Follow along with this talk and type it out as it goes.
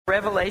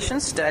Revelation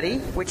study,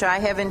 which I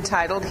have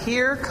entitled,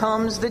 Here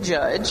Comes the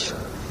Judge.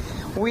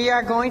 We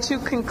are going to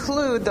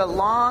conclude the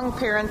long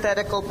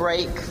parenthetical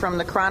break from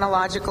the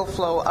chronological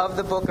flow of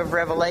the book of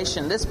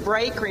Revelation. This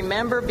break,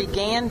 remember,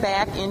 began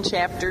back in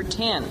chapter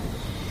 10.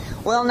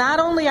 Well, not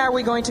only are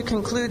we going to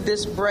conclude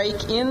this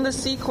break in the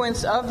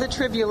sequence of the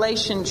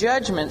tribulation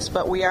judgments,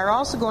 but we are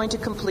also going to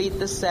complete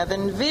the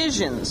 7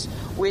 visions,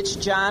 which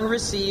John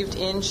received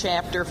in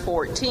chapter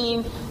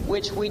 14,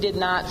 which we did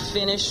not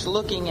finish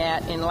looking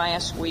at in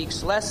last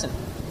week's lesson.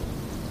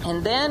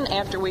 And then,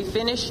 after we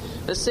finish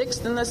the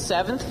 6th and the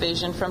 7th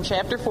vision from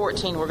chapter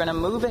 14, we're going to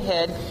move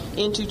ahead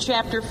into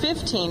chapter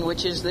 15,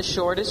 which is the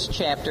shortest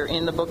chapter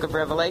in the book of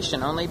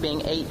Revelation, only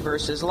being 8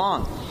 verses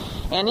long.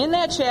 And in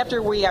that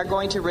chapter, we are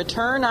going to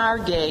return our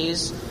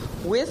gaze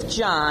with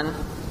John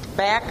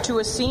back to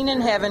a scene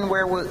in heaven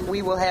where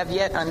we will have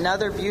yet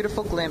another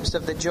beautiful glimpse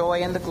of the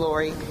joy and the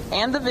glory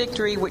and the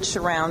victory which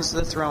surrounds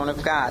the throne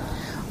of God.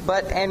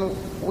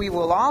 And we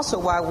will also,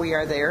 while we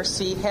are there,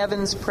 see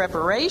heaven's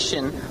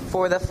preparation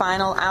for the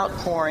final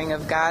outpouring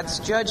of God's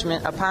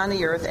judgment upon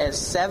the earth as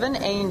 7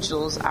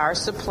 angels are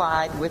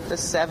supplied with the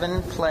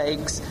 7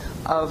 plagues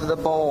of the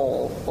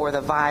bowl, or the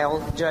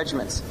vial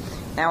judgments.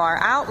 Now, our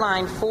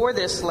outline for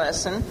this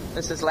lesson,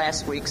 this is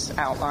last week's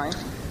outline,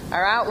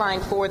 our outline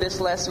for this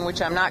lesson,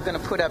 which I'm not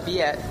going to put up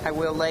yet, I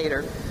will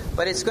later,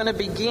 but it's going to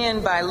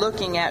begin by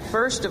looking at,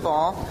 first of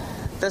all,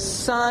 the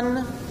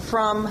Son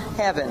from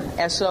heaven,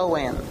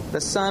 S-O-N, the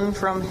Son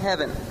from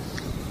heaven.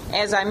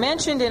 As I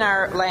mentioned in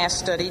our last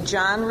study,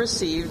 John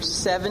received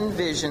 7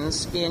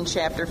 visions in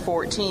chapter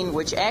 14,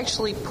 which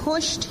actually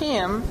pushed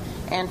him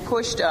and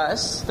pushed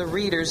us, the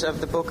readers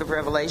of the book of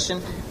Revelation,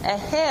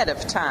 ahead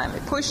of time.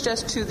 It pushed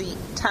us to the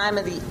time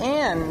of the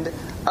end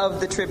of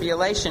the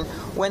tribulation,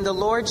 when the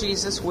Lord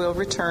Jesus will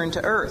return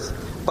to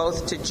earth,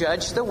 both to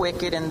judge the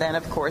wicked and then,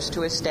 of course,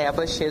 to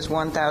establish his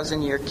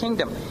 1,000-year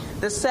kingdom.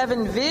 The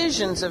 7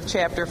 visions of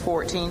chapter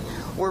 14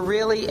 were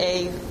really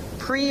a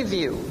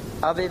preview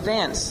of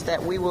events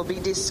that we will be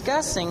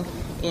discussing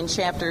in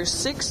chapters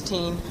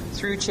 16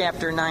 through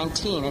chapter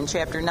 19. And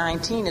chapter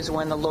 19 is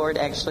when the Lord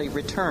actually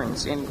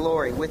returns in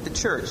glory with the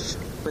church,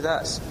 with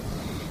us.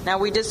 Now,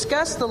 we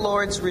discussed the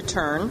Lord's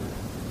return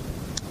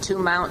to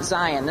Mount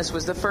Zion. This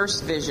was the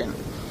first vision.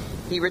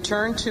 He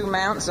returned to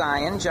Mount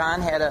Zion.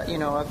 John had a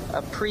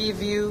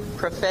preview,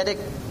 prophetic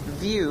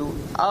view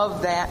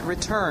of that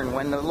return,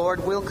 when the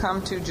Lord will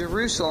come to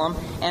Jerusalem.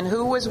 And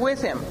who was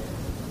with him,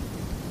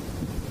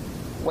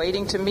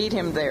 waiting to meet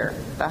him there?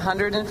 The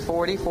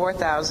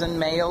 144,000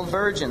 male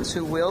virgins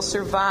who will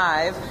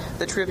survive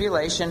the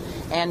tribulation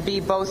and be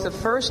both the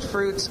first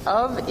fruits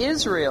of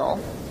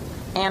Israel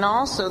and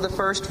also the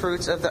first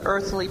fruits of the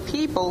earthly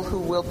people who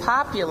will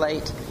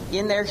populate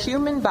in their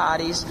human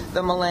bodies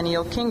the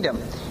millennial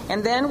kingdom.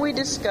 And then we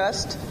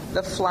discussed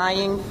the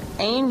flying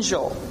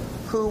angel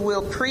who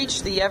will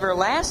preach the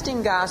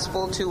everlasting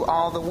gospel to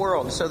all the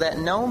world, so that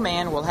no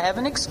man will have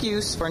an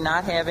excuse for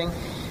not having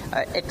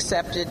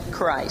accepted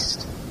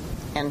Christ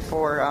and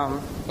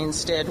for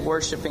instead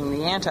worshiping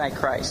the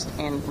Antichrist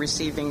and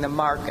receiving the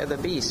mark of the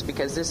beast,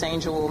 because this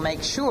angel will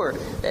make sure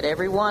that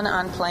everyone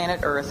on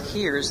planet Earth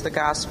hears the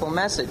gospel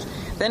message.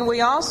 Then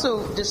we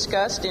also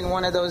discussed in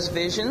one of those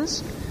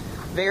visions,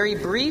 very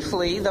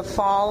briefly, the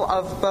fall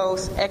of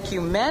both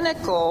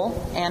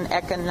ecumenical and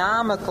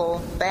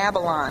economical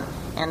Babylon.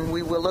 And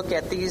we will look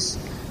at these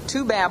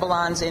 2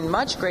 Babylons in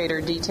much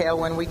greater detail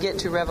when we get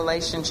to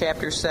Revelation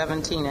chapters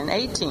 17 and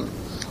 18.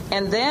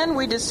 And then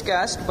we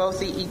discussed both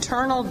the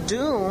eternal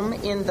doom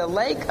in the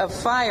lake of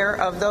fire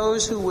of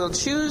those who will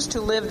choose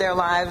to live their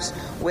lives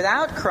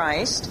without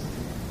Christ.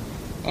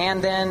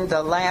 And then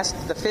the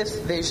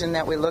 5th vision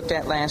that we looked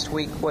at last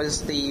week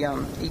was the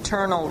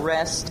eternal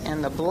rest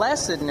and the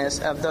blessedness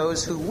of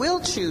those who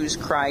will choose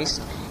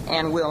Christ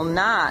and will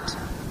not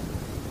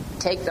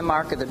take the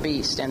mark of the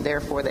beast, and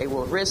therefore they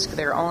will risk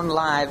their own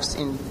lives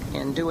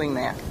in doing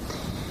that.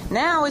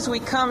 Now, as we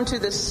come to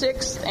the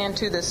 6th and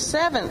to the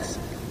 7th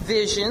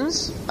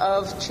visions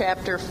of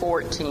chapter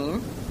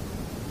 14,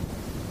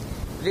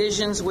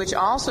 visions which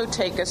also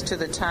take us to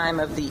the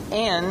time of the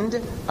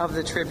end of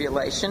the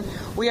tribulation,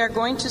 we are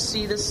going to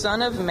see the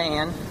Son of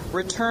Man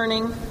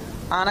returning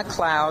on a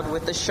cloud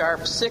with the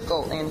sharp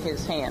sickle in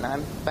his hand.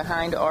 I'm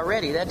behind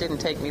already. That didn't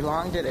take me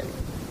long, did it?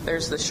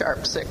 There's the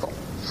sharp sickle.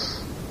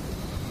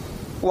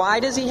 Why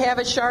does he have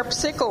a sharp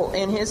sickle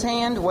in his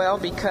hand? Well,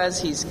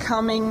 because he's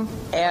coming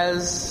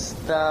as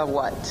the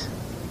what?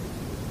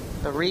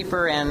 The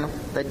reaper and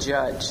the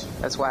judge.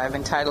 That's why I've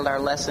entitled our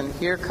lesson,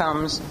 Here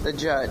Comes the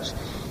Judge.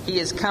 He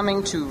is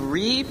coming to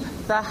reap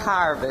the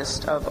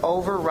harvest of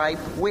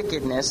overripe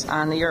wickedness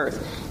on the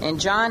earth. And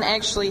John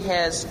actually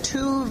has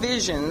 2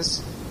 visions,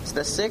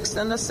 the 6th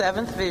and the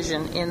 7th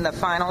vision, in the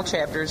final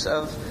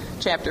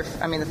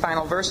the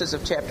final verses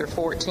of chapter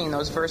 14.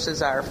 Those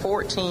verses are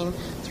 14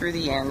 through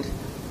the end,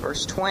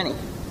 verse 20.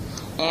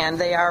 And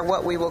they are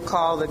what we will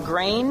call the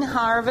grain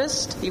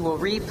harvest. He will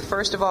reap,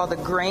 first of all, the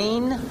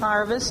grain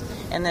harvest,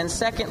 and then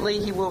secondly,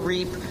 he will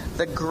reap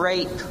the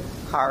grape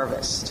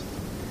harvest.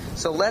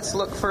 So let's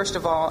look first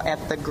of all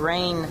at the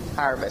grain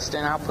harvest,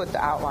 and I'll put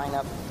the outline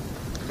up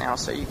now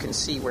so you can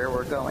see where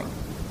we're going.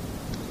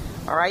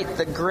 All right,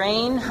 the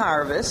grain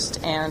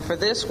harvest, and for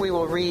this we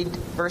will read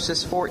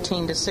verses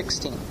 14 to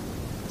 16.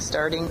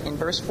 Starting in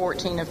verse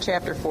 14 of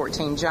chapter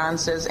 14, John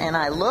says, "And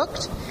I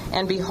looked,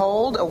 and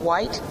behold, a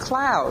white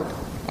cloud,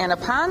 and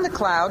upon the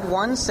cloud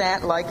one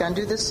sat like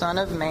unto the Son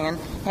of Man,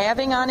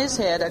 having on his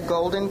head a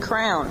golden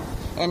crown,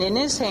 and in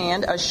his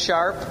hand a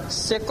sharp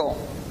sickle.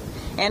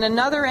 And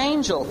another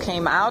angel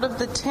came out of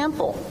the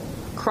temple,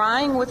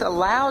 crying with a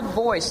loud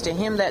voice to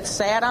him that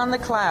sat on the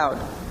cloud,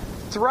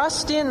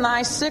 Thrust in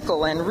thy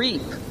sickle and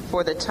reap,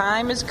 for the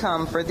time is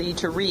come for thee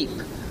to reap,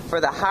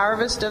 for the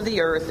harvest of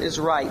the earth is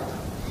ripe.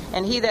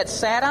 And he that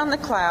sat on the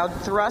cloud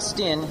thrust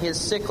in his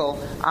sickle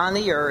on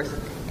the earth,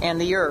 and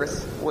the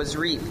earth was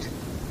reaped."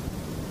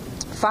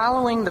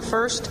 Following the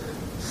first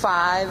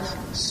 5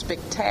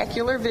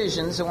 spectacular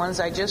visions, the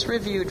ones I just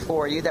reviewed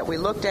for you that we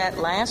looked at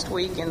last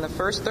week in the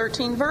first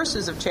 13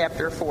 verses of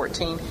chapter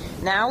 14,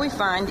 now we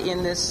find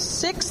in this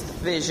 6th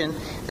vision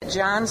that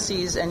John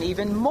sees an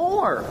even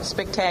more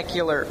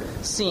spectacular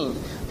scene,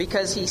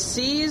 because he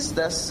sees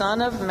the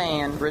Son of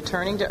Man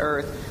returning to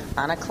earth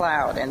on a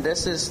cloud. And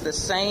this is the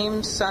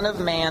same Son of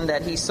Man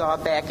that he saw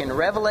back in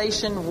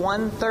Revelation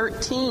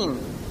 1:13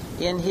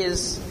 in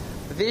his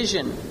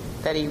vision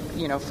that he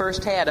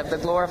first had of the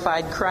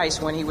glorified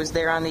Christ when he was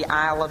there on the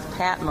Isle of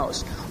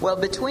Patmos. Well,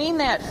 between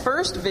that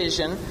first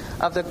vision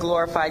of the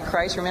glorified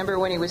Christ, remember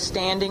when he was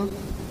standing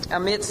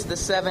amidst the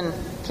 7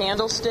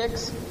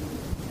 candlesticks?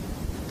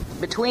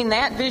 Between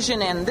that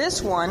vision and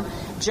this one,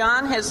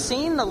 John has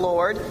seen the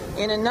Lord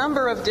in a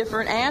number of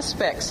different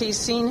aspects. He's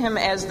seen him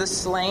as the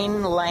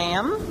slain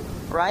lamb,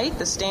 right?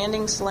 The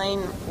standing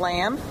slain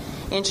lamb.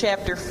 In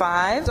chapter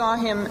 5, saw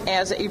him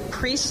as a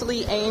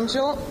priestly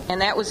angel,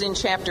 and that was in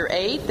chapter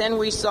 8. Then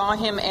we saw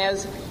him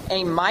as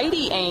a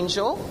mighty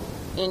angel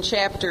in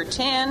chapter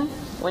 10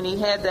 when he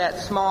had that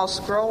small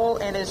scroll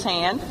in his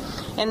hand.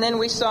 And then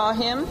we saw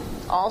him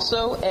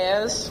also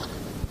as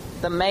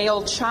the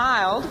male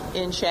child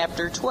in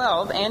chapter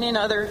 12 and in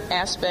other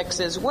aspects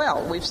as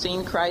well. We've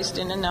seen Christ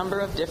in a number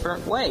of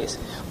different ways.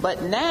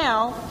 But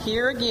now,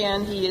 here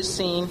again, he is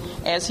seen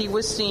as he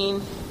was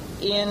seen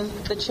in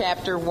the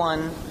chapter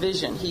 1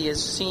 vision. He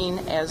is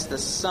seen as the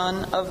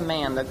Son of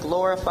Man, the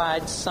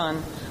glorified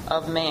Son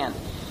of Man.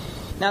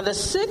 Now the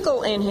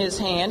sickle in his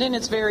hand, and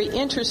it's very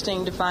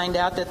interesting to find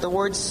out that the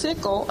word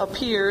sickle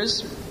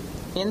appears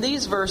in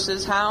these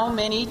verses. How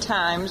many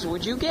times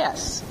would you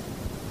guess?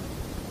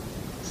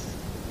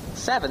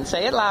 7.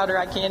 Say it louder,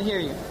 I can't hear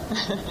you.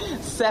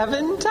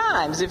 7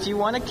 times. If you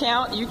want to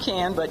count, you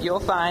can, but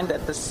you'll find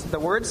that the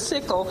word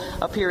sickle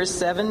appears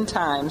 7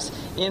 times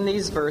in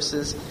these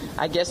verses.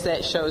 I guess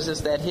that shows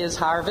us that his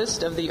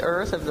harvest of the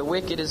earth, of the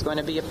wicked, is going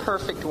to be a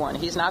perfect one.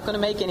 He's not going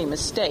to make any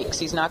mistakes.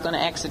 He's not going to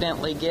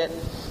accidentally get,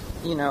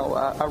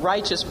 a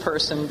righteous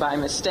person by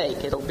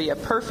mistake. It'll be a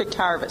perfect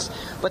harvest.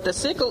 But the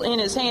sickle in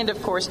his hand,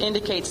 of course,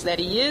 indicates that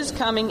he is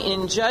coming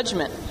in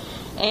judgment.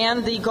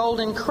 And the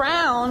golden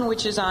crown,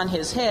 which is on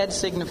his head,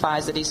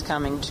 signifies that he's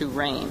coming to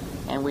reign.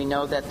 And we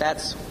know that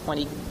that's when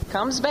he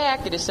comes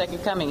back at his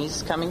second coming.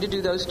 He's coming to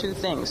do those 2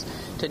 things,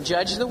 to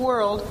judge the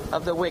world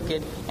of the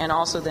wicked and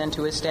also then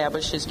to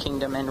establish his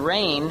kingdom and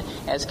reign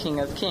as King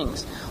of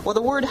Kings. Well,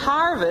 the word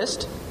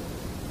harvest,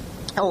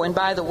 and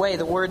by the way,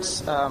 the word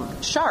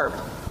sharp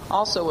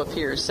also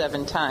appears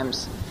 7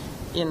 times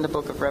in the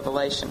book of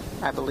Revelation.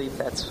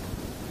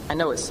 I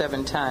know it's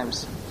 7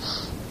 times.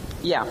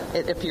 Yeah,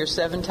 it appears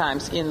 7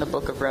 times in the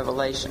book of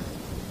Revelation.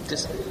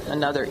 Just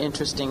another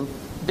interesting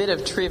bit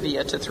of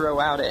trivia to throw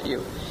out at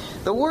you.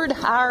 The word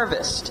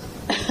harvest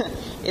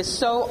is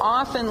so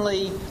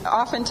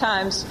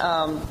oftentimes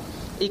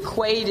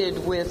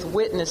equated with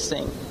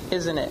witnessing,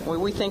 isn't it?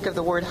 When we think of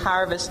the word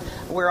harvest,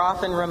 we're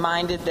often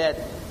reminded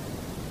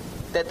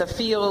that the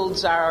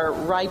fields are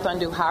ripe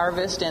unto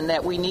harvest and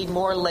that we need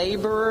more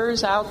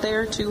laborers out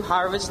there to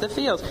harvest the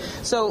fields.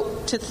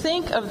 So to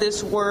think of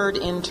this word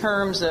in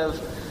terms of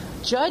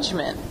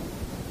judgment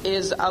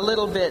is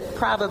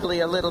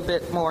probably a little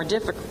bit more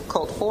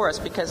difficult for us,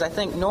 because I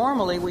think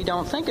normally we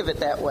don't think of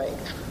it that way.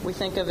 We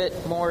think of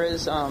it more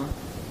as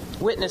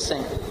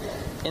witnessing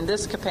in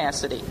this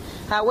capacity.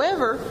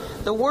 However,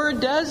 the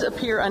word does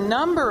appear a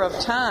number of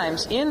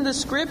times in the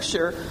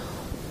Scripture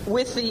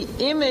with the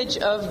image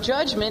of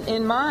judgment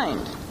in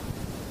mind.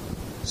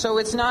 So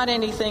it's not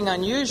anything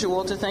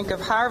unusual to think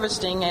of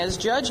harvesting as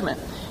judgment.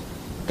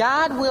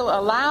 God will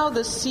allow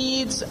the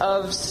seeds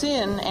of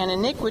sin and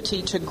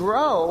iniquity to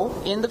grow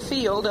in the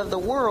field of the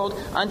world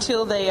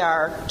until they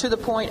are to the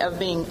point of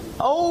being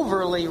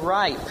overly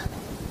ripe.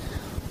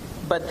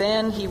 But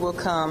then he will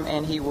come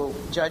and he will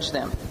judge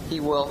them.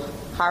 He will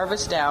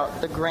harvest out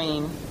the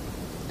grain,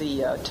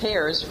 the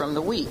tares from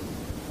the wheat.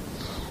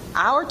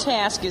 Our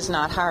task is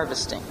not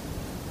harvesting.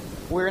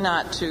 We're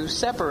not to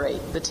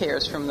separate the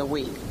tares from the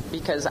wheat,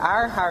 because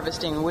our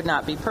harvesting would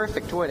not be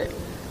perfect, would it?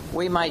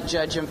 We might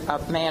judge a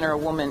man or a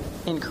woman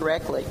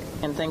incorrectly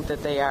and think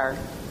that they are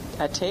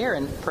a tare,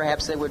 and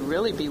perhaps they would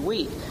really be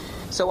wheat.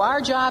 So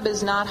our job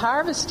is not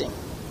harvesting.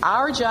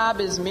 Our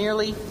job is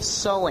merely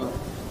sowing.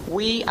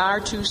 We are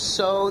to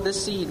sow the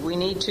seed. We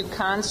need to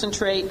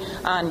concentrate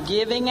on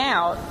giving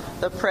out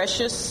the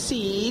precious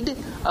seed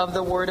of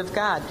the Word of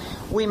God.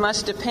 We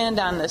must depend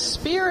on the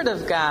Spirit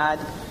of God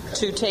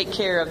to take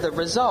care of the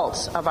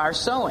results of our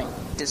sowing.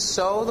 To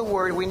sow the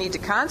Word, we need to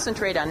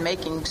concentrate on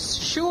making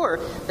sure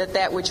that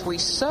that which we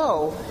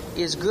sow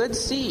is good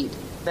seed,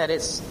 that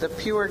it's the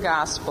pure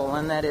gospel,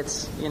 and that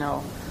it's,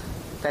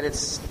 that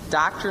it's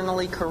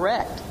doctrinally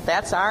correct.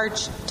 That's our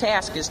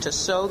task, is to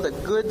sow the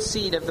good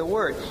seed of the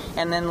Word,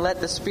 and then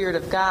let the Spirit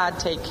of God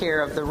take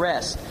care of the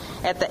rest.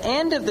 At the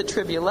end of the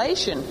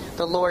tribulation,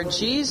 the Lord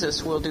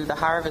Jesus will do the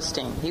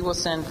harvesting. He will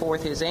send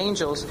forth His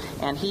angels,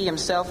 and He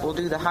Himself will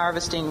do the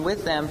harvesting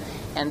with them,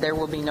 and there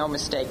will be no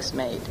mistakes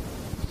made.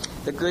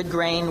 The good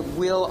grain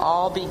will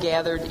all be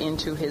gathered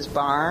into His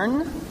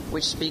barn,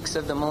 which speaks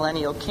of the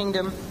millennial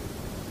kingdom,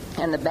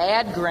 and the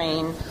bad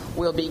grain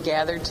will be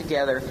gathered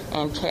together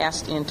and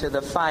cast into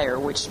the fire,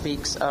 which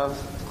speaks of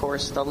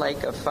course, the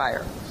lake of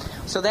fire.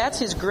 So that's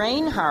His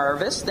grain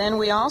harvest. Then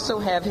we also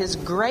have His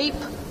grape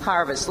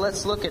harvest.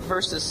 Let's look at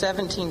verses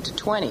 17 to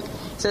 20. It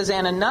says,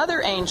 "And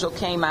another angel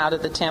came out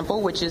of the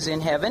temple which is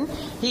in heaven,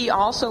 he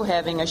also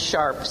having a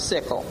sharp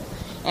sickle.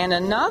 And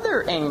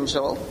another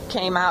angel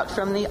came out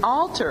from the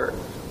altar,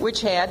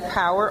 which had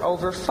power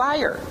over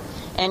fire,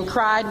 and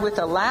cried with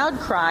a loud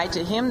cry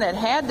to him that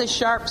had the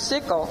sharp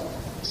sickle,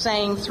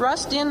 saying,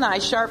 Thrust in thy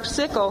sharp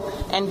sickle,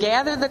 and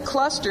gather the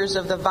clusters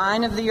of the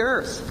vine of the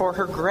earth, for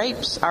her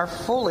grapes are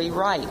fully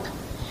ripe.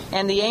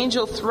 And the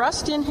angel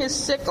thrust in his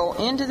sickle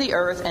into the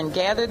earth, and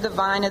gathered the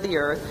vine of the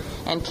earth,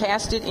 and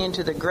cast it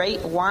into the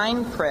great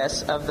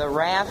winepress of the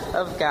wrath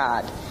of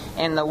God.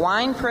 And the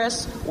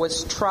winepress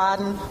was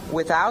trodden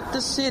without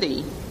the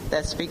city,"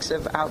 that speaks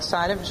of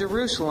outside of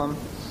Jerusalem,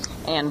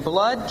 "and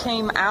blood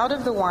came out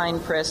of the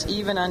winepress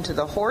even unto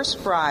the horse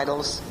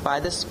bridles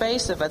by the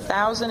space of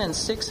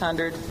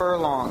 1,600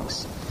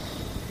 furlongs."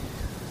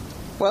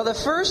 Well, the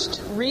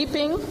first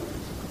reaping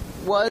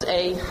was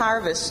a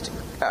harvest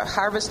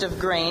of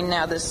grain.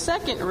 Now, the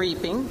second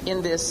reaping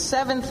in this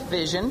seventh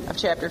vision of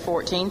chapter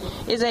 14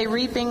 is a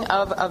reaping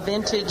of a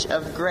vintage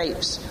of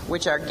grapes,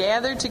 which are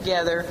gathered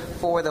together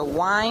for the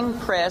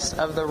winepress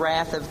of the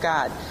wrath of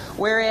God.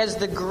 Whereas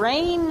the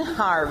grain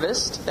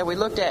harvest that we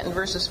looked at in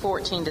verses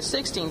 14 to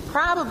 16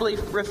 probably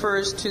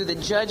refers to the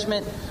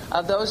judgment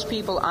of those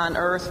people on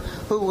earth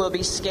who will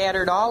be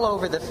scattered all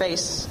over the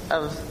face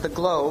of the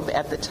globe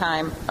at the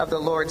time of the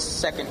Lord's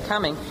second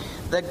coming.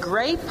 The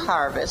grape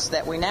harvest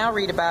that we now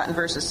read about in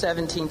verses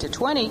 17 to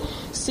 20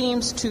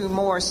 seems to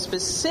more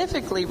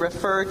specifically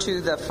refer to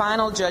the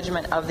final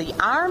judgment of the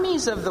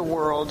armies of the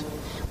world,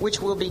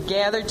 which will be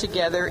gathered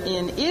together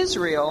in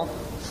Israel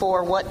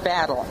for what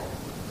battle?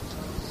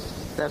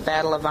 The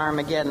Battle of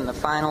Armageddon, the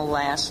final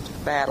last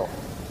battle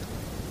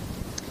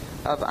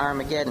of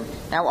Armageddon.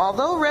 Now,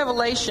 although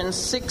Revelation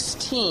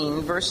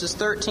 16, verses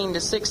 13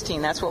 to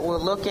 16, that's what we'll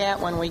look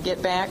at when we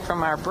get back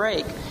from our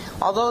break,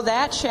 although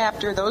that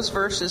chapter, those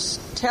verses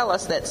tell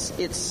us that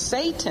it's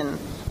Satan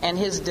and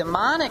his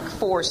demonic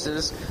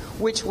forces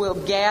which will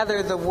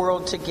gather the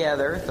world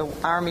together, the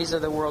armies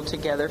of the world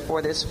together,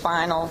 for this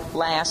final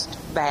last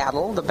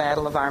battle, the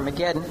Battle of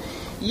Armageddon,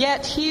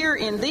 yet here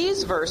in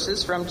these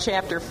verses from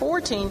chapter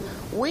 14,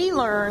 we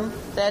learn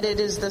that it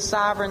is the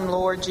sovereign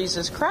Lord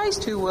Jesus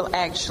Christ who will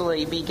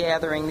actually be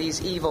gathering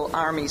these evil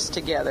armies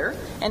together,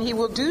 and He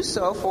will do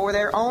so for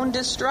their own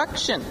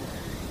destruction.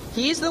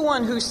 He's the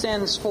one who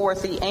sends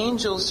forth the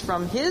angels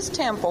from His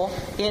temple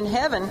in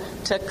heaven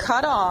to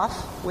cut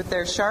off with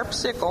their sharp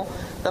sickle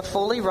the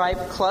fully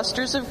ripe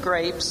clusters of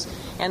grapes,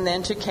 and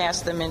then to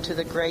cast them into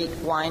the great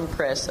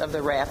winepress of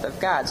the wrath of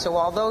God. So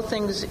although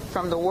things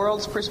from the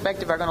world's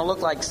perspective are going to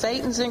look like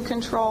Satan's in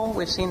control,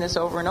 we've seen this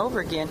over and over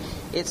again,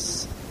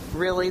 it's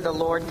really the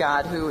Lord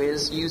God who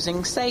is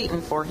using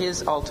Satan for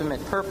His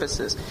ultimate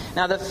purposes.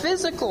 Now, the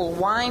physical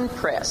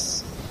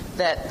winepress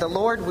that the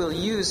Lord will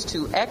use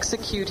to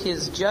execute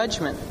His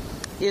judgment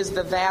is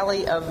the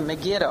valley of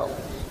Megiddo.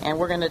 And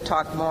we're going to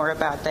talk more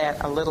about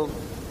that a little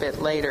bit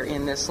later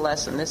in this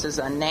lesson. This is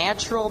a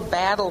natural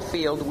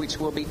battlefield which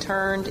will be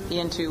turned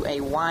into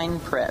a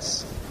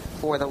winepress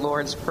for the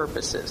Lord's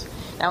purposes.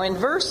 Now, in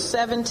verse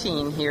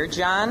 17 here,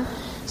 John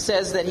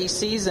says that he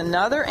sees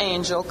another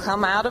angel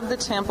come out of the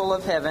temple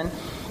of heaven,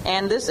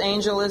 and this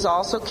angel is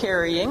also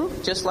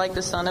carrying, just like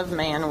the Son of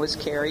Man was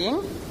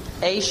carrying,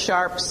 a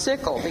sharp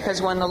sickle,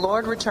 because when the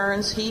Lord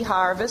returns, He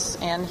harvests,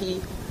 and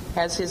He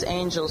has His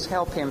angels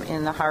help Him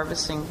in the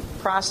harvesting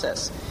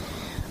process.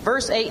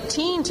 Verse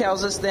 18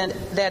 tells us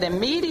that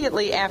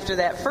immediately after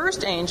that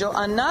first angel,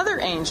 another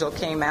angel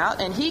came out,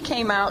 and he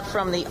came out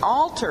from the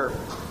altar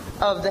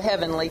of the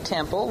heavenly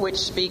temple, which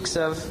speaks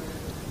of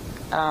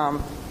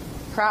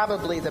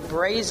probably the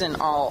brazen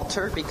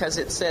altar, because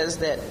it says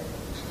that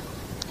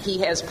he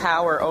has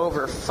power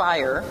over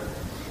fire.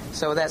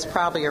 So that's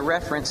probably a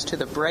reference to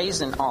the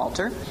brazen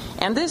altar.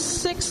 And this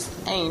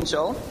sixth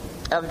angel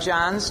of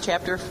John's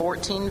chapter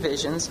 14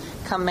 visions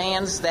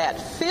commands that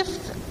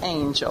fifth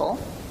angel.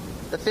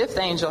 The fifth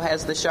angel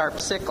has the sharp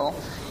sickle.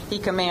 he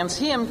commands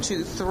him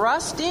to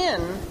thrust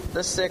in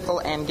the sickle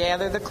and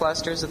gather the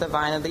clusters of the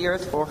vine of the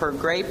earth, for her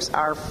grapes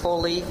are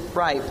fully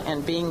ripe.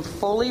 And being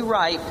fully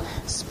ripe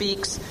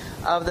speaks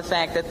of the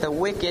fact that the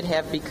wicked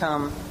have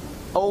become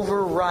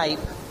overripe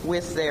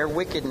with their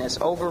wickedness,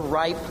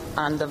 overripe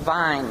on the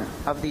vine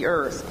of the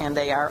earth, and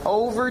they are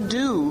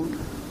overdue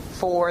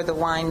for the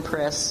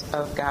winepress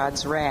of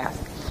God's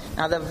wrath.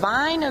 Now, the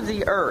vine of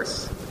the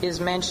earth is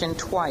mentioned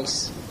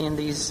twice in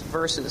these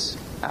verses.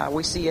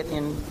 We see it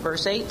in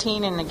verse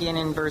 18 and again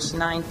in verse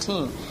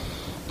 19.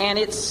 And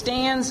it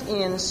stands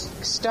in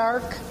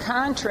stark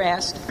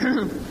contrast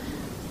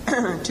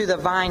to the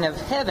vine of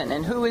heaven.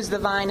 And who is the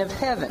vine of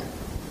heaven?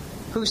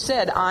 Who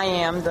said, I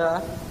am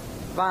the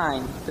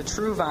vine, the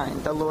true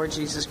vine. The Lord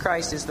Jesus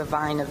Christ is the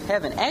vine of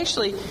heaven.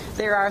 Actually,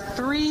 there are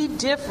 3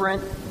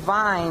 different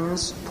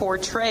vines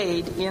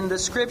portrayed in the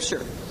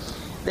Scripture.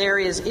 There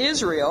is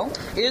Israel.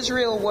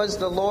 Israel was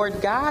the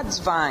Lord God's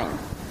vine,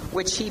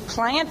 which he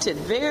planted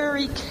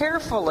very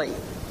carefully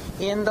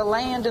in the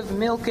land of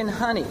milk and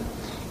honey.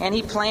 And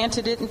he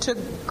planted it and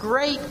took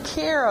great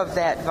care of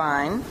that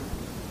vine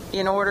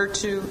in order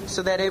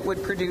so that it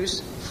would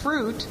produce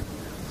fruit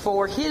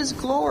for his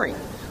glory.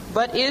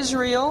 But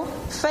Israel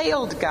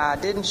failed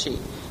God, didn't she?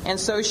 And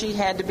so she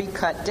had to be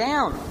cut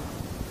down.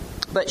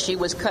 But she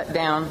was cut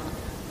down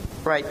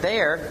right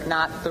there,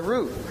 not the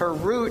root. Her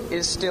root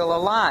is still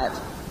alive.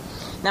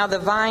 Now, the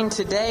vine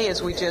today,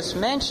 as we just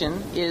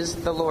mentioned, is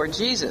the Lord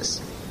Jesus.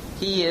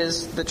 He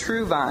is the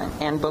true vine.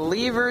 And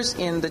believers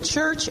in the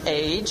church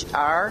age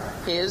are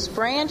his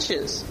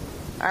branches,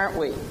 aren't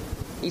we?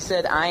 He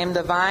said, I am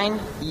the vine,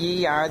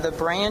 ye are the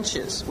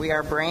branches. We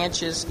are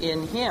branches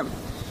in him.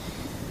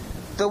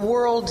 The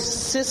world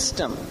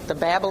system, the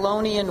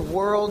Babylonian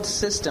world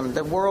system,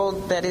 the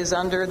world that is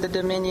under the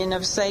dominion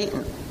of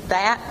Satan,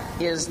 that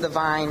is the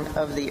vine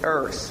of the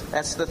earth.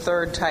 That's the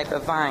 3rd type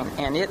of vine.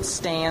 And it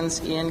stands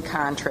in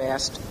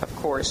contrast, of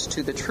course,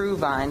 to the true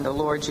vine, the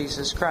Lord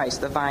Jesus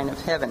Christ, the vine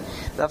of heaven.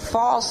 The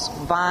false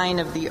vine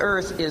of the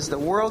earth is the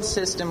world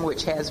system,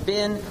 which has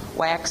been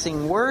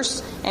waxing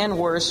worse and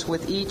worse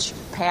with each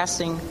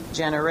passing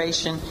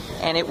generation.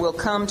 And it will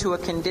come to a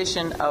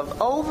condition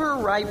of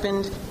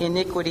over-ripened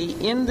iniquity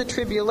in the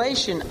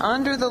tribulation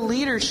under the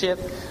leadership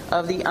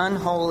of the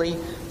unholy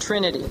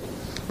Trinity.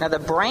 Now, the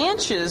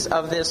branches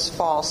of this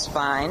false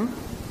vine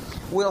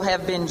will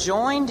have been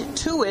joined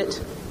to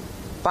it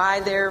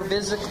by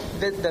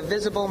the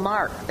visible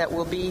mark that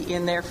will be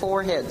in their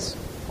foreheads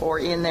or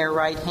in their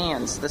right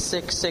hands, the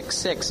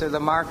 666, or the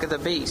mark of the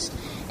beast.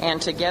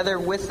 And together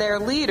with their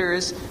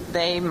leaders,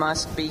 they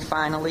must be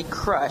finally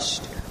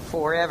crushed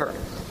forever.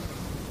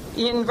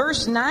 In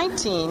verse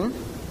 19,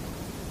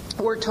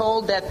 we're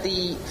told that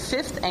the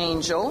 5th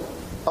angel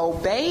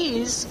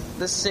obeys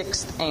the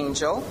 6th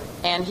angel,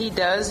 and he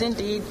does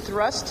indeed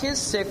thrust his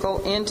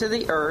sickle into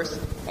the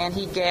earth, and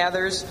he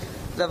gathers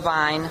the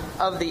vine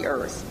of the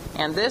earth.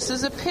 And this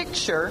is a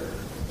picture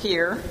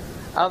here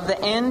of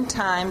the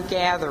end-time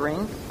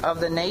gathering of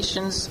the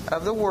nations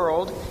of the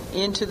world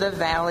into the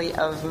valley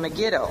of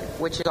Megiddo,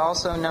 which is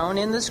also known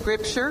in the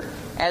Scripture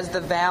as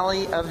the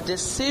valley of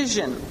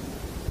decision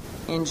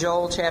in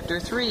Joel chapter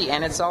 3.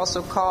 And it's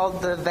also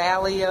called the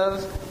valley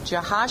of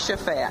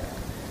Jehoshaphat.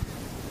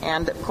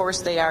 And, of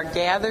course, they are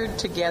gathered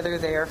together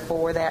there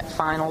for that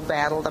final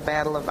battle, the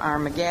Battle of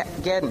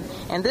Armageddon.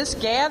 And this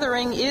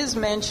gathering is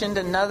mentioned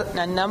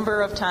a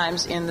number of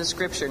times in the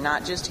Scripture,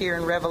 not just here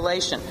in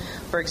Revelation.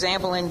 For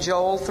example, in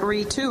Joel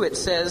 3:2 it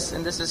says,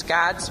 and this is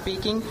God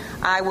speaking,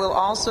 I will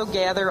also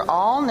gather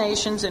all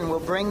nations and will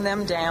bring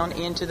them down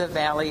into the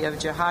valley of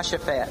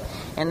Jehoshaphat.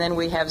 And then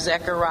we have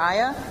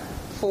Zechariah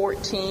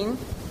 14,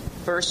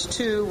 verse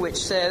 2, which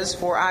says,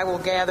 for I will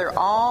gather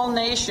all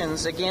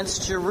nations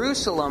against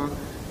Jerusalem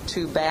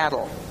to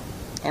battle.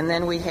 And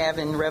then we have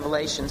in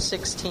Revelation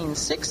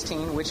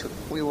 16:16, which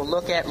we will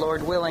look at,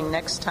 Lord willing,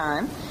 next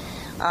time.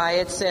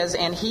 It says,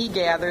 and he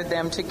gathered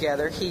them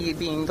together, he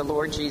being the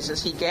Lord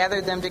Jesus, he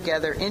gathered them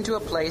together into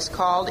a place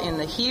called in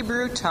the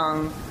Hebrew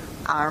tongue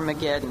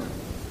Armageddon.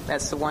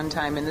 That's the one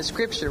time in the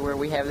Scripture where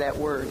we have that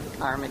word,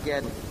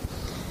 Armageddon.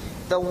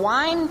 The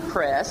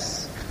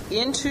winepress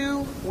into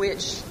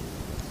which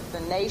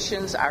the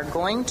nations are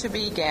going to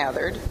be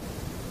gathered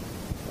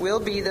will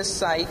be the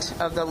site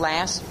of the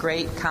last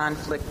great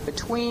conflict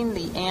between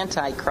the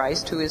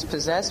Antichrist, who is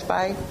possessed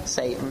by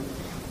Satan,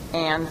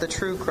 and the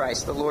true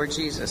Christ, the Lord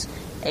Jesus.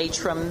 A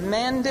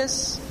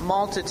tremendous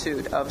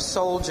multitude of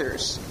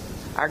soldiers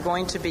are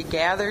going to be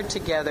gathered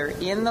together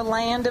in the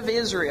land of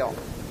Israel.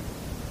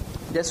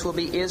 This will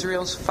be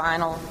Israel's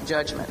final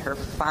judgment, the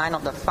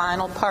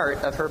final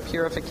part of her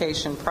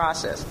purification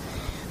process.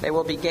 They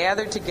will be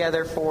gathered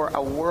together for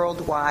a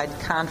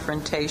worldwide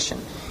confrontation.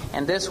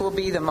 And this will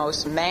be the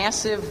most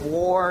massive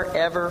war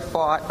ever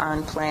fought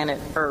on planet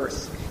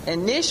Earth.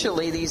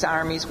 Initially, these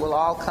armies will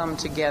all come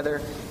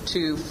together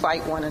to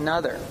fight one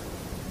another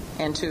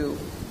and to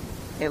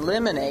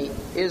eliminate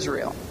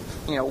Israel,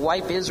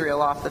 wipe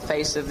Israel off the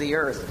face of the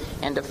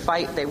earth. And to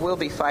fight, they will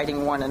be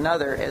fighting one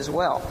another as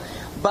well.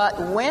 But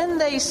when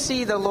they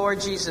see the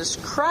Lord Jesus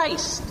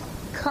Christ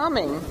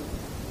coming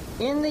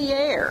in the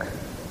air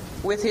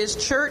with his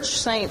church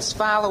saints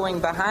following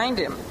behind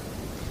him,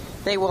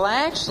 they will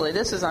actually,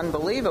 this is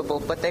unbelievable,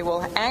 but they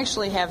will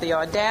actually have the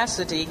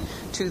audacity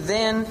to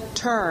then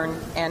turn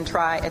and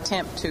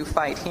attempt to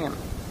fight him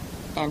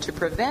and to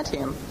prevent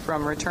him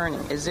from returning,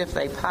 as if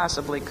they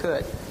possibly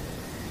could.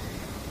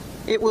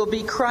 It will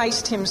be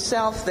Christ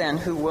himself then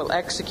who will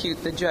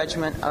execute the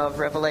judgment of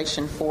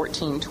Revelation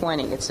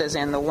 14:20. It says,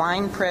 "And the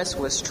winepress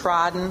was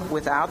trodden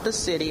without the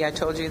city." I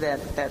told you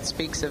that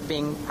speaks of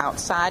being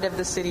outside of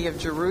the city of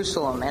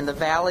Jerusalem, and the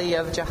valley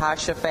of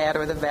Jehoshaphat,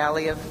 or the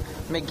valley of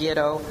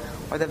Megiddo,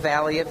 or the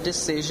valley of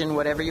decision,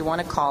 whatever you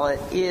want to call it,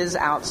 is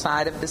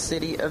outside of the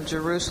city of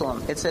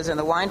Jerusalem. It says, "And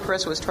the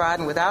winepress was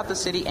trodden without the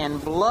city,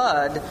 and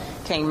blood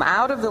came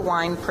out of the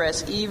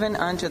winepress even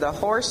unto the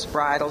horse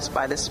bridles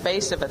by the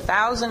space of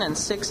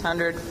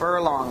 1,600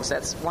 furlongs."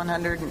 That's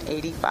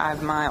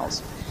 185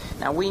 miles.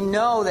 Now we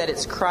know that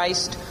it's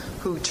Christ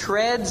who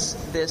treads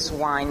this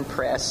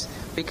winepress,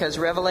 because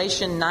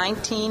Revelation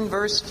 19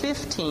 verse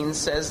 15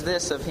 says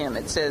this of him.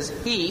 It says,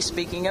 "He,"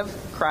 speaking of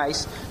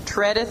Christ,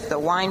 "treadeth the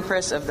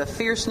winepress of the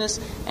fierceness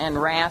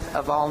and wrath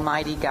of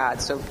Almighty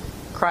God." So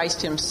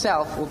Christ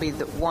himself will be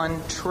the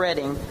one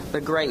treading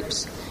the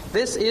grapes.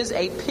 This is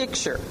a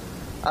picture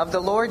of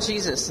the Lord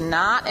Jesus,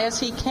 not as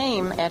he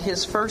came at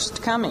his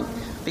first coming,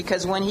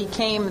 because when he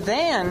came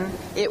then,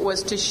 it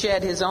was to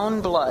shed his own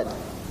blood,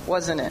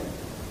 wasn't it?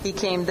 He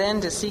came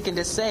then to seek and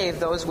to save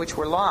those which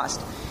were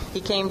lost. He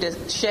came to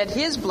shed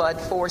his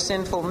blood for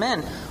sinful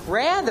men.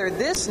 Rather,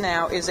 this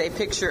now is a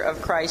picture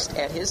of Christ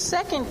at his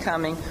second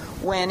coming,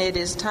 when it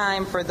is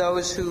time for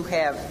those who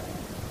have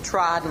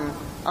trodden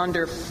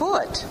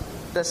underfoot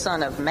the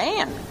Son of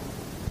Man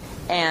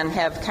and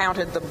have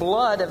counted the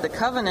blood of the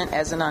covenant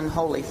as an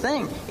unholy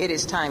thing. It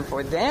is time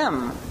for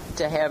them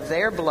to have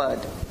their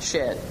blood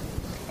shed.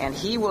 And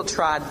he will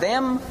trod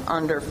them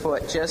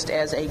underfoot, just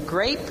as a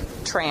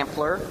grape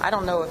trampler. I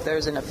don't know if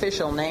there's an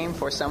official name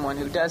for someone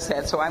who does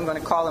that, so I'm going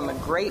to call him a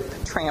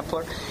grape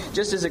trampler,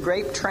 just as a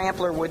grape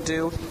trampler would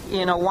do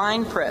in a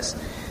wine press.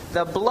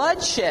 The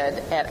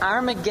bloodshed at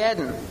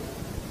Armageddon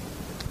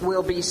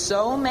will be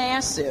so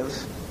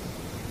massive,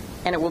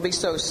 and it will be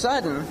so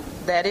sudden,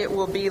 that it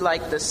will be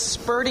like the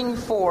spurting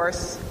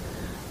forth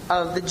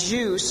of the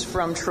juice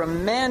from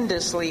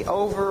tremendously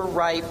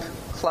overripe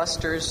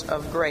clusters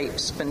of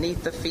grapes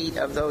beneath the feet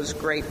of those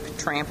grape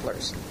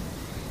tramplers.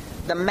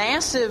 The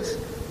massive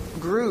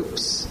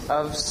groups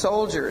of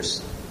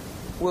soldiers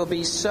will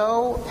be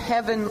so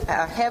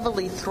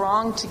heavily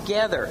thronged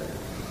together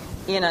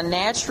in a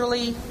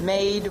naturally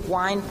made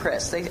wine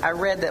press. I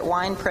read that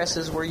wine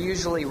presses were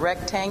usually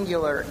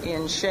rectangular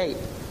in shape.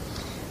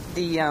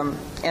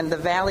 And the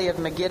valley of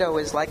Megiddo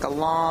is like a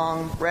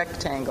long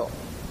rectangle.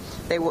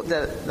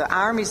 The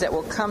armies that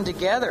will come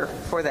together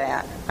for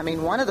that, I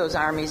mean, one of those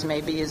armies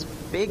may be as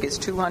big as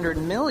 200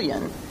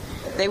 million.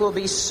 They will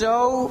be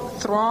so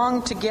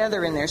thronged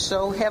together in there,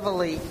 so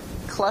heavily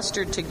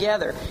clustered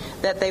together,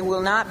 that they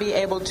will not be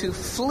able to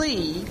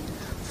flee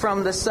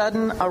from the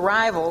sudden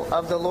arrival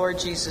of the Lord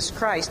Jesus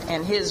Christ.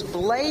 And his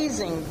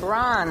blazing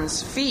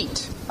bronze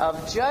feet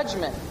of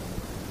judgment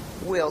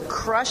will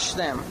crush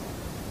them.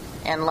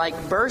 And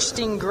like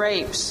bursting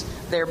grapes,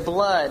 their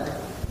blood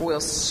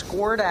will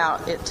squirt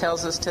out, it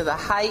tells us, to the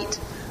height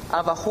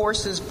of a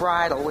horse's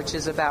bridle, which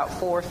is about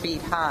 4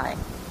 feet high.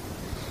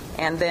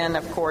 And then,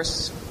 of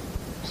course,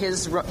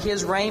 his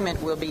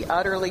raiment will be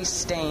utterly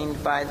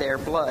stained by their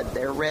blood,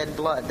 their red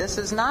blood. This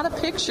is not a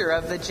picture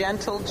of the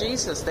gentle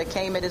Jesus that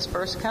came at his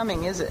first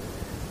coming, is it?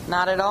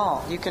 Not at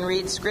all. You can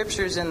read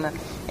scriptures in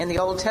the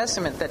Old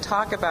Testament that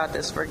talk about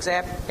this. For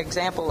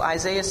example,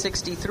 Isaiah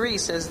 63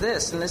 says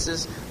this, and this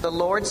is the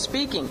Lord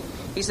speaking.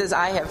 He says,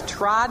 "I have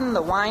trodden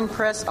the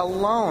winepress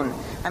alone."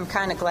 I'm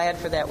kind of glad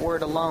for that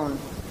word "alone,"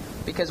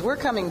 because we're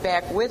coming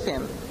back with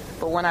him.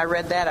 But when I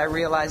read that, I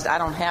realized I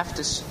don't have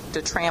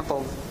to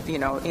trample,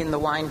 in the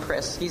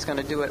winepress. He's going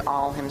to do it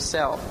all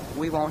himself.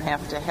 We won't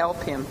have to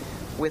help him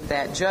with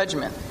that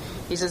judgment.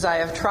 He says, "I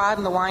have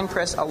trodden the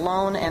winepress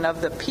alone, and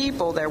of the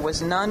people there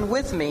was none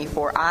with me,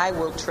 for I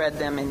will tread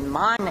them in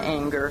mine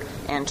anger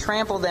and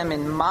trample them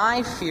in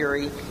my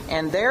fury,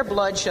 and their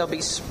blood shall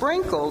be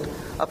sprinkled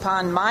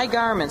upon my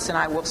garments, and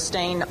I will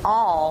stain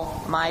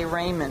all my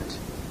raiment.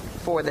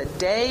 For the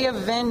day of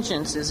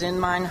vengeance is in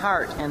mine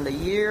heart, and the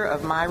year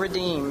of my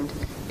redeemed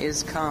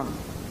is come."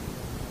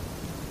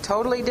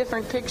 Totally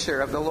different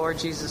picture of the Lord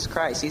Jesus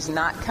Christ. He's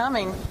not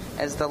coming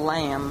as the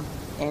lamb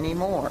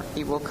anymore.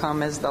 He will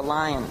come as the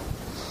lion.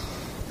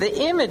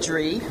 The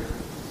imagery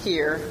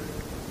here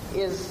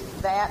is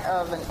that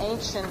of an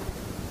ancient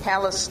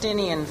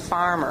Palestinian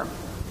farmer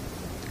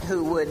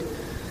who would,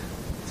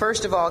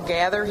 first of all,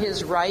 gather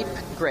his ripe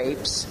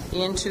grapes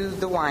into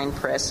the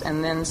winepress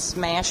and then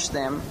smash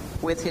them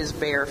with his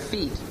bare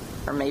feet.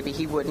 Or maybe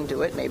he wouldn't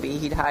do it. Maybe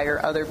he'd hire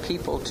other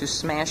people to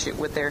smash it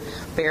with their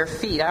bare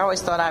feet. I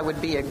always thought I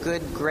would be a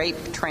good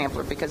grape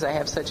trampler because I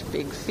have such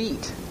big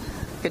feet.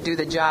 Could do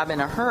the job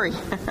in a hurry.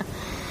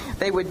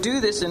 They would do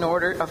this in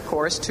order, of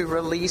course, to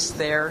release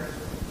their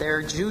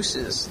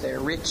juices, their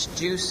rich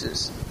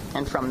juices.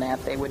 And from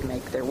that they would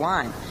make their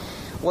wine.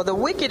 Well, the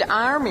wicked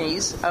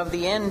armies of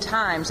the end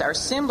times are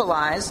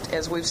symbolized,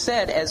 as we've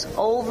said, as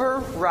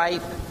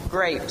overripe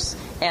grapes.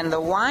 And the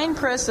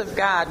winepress of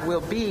God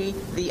will be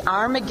the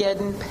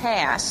Armageddon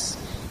Pass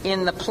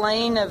in the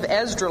plain of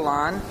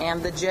Esdraelon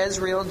and the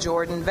Jezreel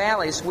Jordan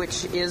valleys,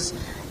 which is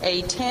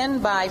a 10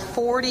 by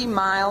 40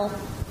 mile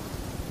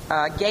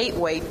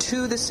gateway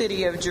to the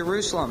city of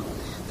Jerusalem.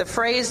 The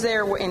phrase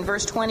there in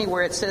verse 20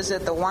 where it says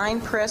that the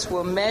winepress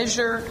will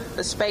measure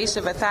the space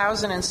of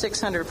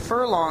 1,600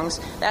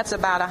 furlongs, that's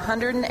about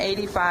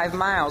 185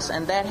 miles.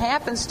 And that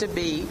happens to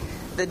be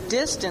the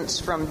distance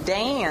from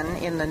Dan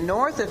in the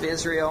north of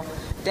Israel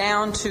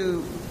down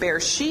to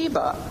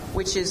Beersheba,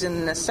 which is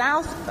in the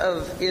south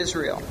of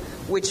Israel,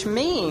 which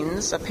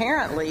means,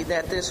 apparently,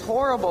 that this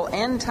horrible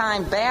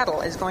end-time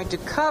battle is going to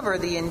cover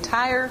the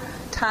entire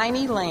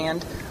tiny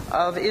land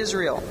of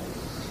Israel.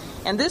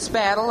 And this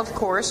battle, of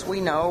course,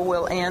 we know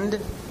will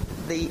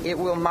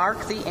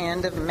mark the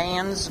end of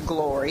man's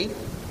glory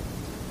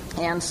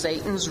and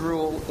Satan's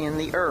rule in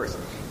the earth,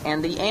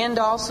 and the end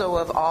also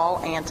of all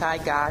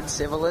anti-God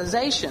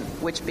civilization,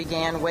 which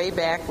began way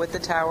back with the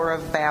Tower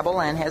of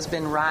Babel and has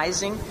been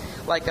rising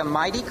like a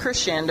mighty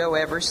crescendo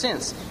ever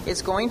since.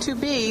 It's going to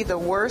be the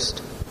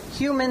worst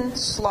human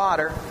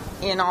slaughter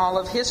in all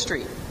of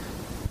history.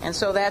 And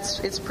so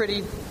it's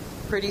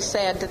pretty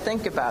sad to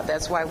think about.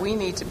 That's why we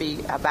need to be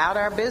about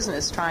our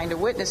business, trying to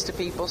witness to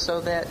people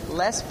so that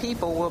less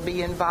people will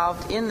be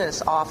involved in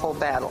this awful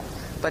battle.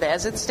 But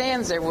as it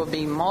stands, there will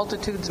be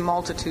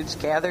multitudes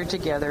gathered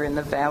together in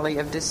the valley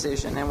of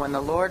decision. And when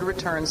the Lord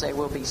returns, they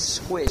will be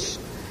squished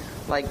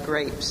like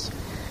grapes.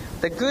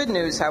 The good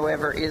news,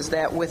 however, is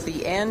that with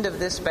the end of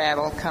this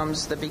battle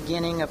comes the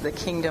beginning of the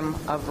kingdom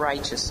of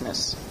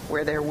righteousness,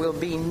 where there will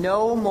be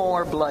no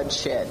more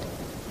bloodshed.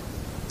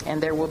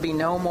 And there will be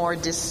no more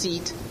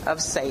deceit of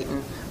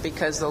Satan,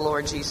 because the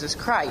Lord Jesus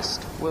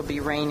Christ will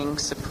be reigning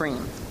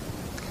supreme.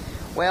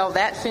 Well,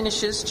 that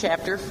finishes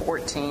chapter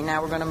 14.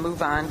 Now we're going to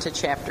move on to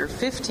chapter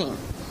 15.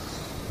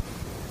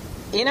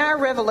 In our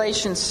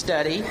Revelation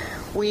study,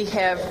 we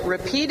have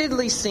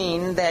repeatedly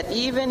seen that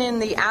even in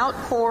the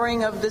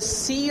outpouring of the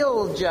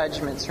seal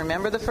judgments,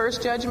 remember the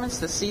first judgments,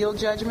 the seal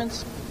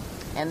judgments?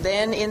 And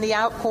then in the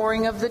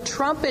outpouring of the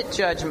trumpet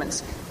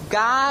judgments,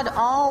 God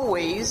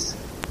always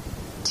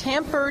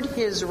tempered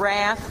his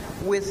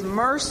wrath with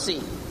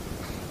mercy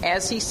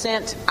as he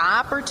sent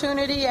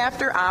opportunity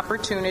after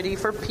opportunity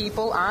for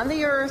people on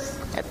the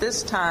earth at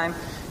this time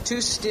to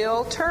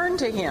still turn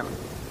to him.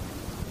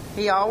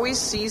 He always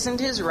seasoned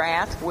his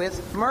wrath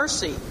with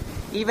mercy.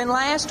 Even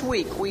last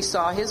week we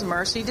saw his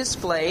mercy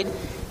displayed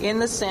in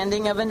the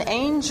sending of an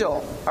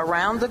angel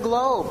around the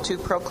globe to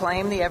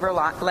proclaim the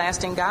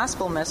everlasting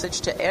gospel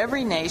message to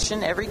every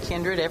nation, every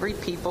kindred, every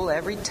people,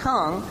 every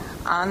tongue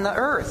on the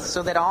earth,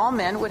 so that all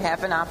men would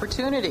have an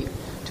opportunity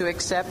to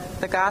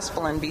accept the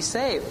gospel and be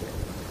saved.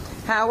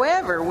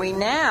 However, we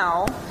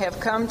now have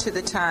come to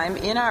the time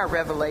in our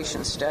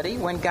Revelation study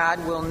when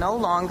God will no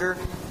longer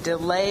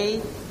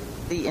delay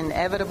the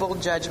inevitable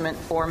judgment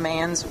for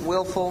man's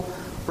willful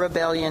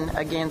rebellion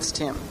against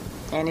him.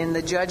 And in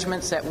the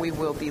judgments that we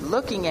will be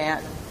looking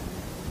at,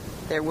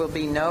 there will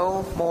be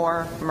no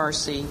more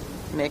mercy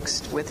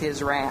mixed with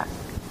his wrath.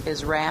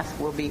 His wrath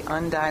will be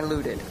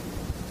undiluted.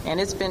 And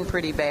it's been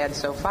pretty bad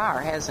so far,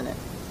 hasn't it?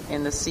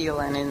 In the seal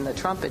and in the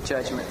trumpet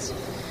judgments.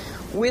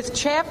 With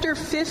chapter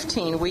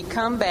 15, we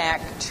come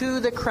back to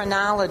the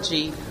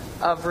chronology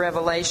of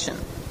Revelation.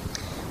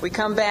 We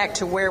come back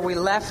to where we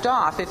left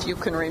off. If you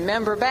can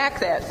remember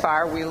back that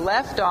far, we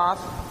left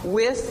off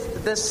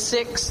with the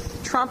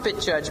sixth trumpet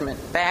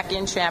judgment back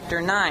in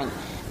chapter 9.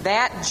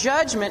 That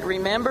judgment,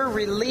 remember,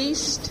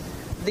 released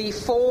the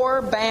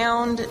 4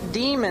 bound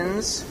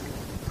demons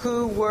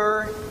who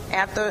were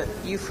at the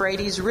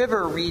Euphrates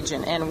River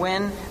region. And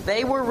when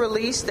they were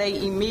released,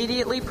 they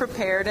immediately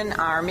prepared an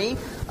army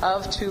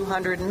of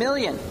 200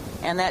 million.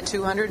 And that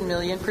 200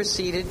 million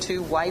proceeded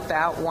to wipe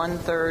out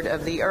 1/3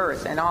 of the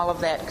earth. And all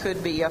of that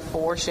could be a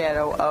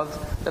foreshadow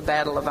of the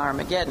Battle of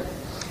Armageddon.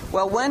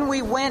 Well, when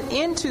we went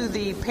into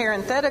the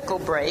parenthetical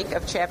break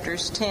of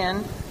chapters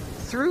 10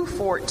 through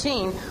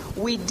 14,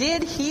 we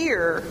did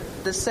hear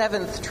the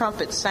 7th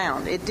trumpet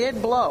sound. It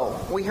did blow.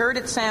 We heard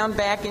it sound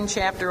back in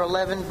chapter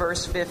 11,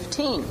 verse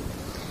 15.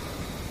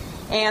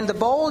 And the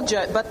bowl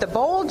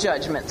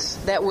judgments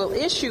that will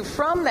issue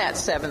from that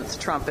 7th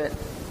trumpet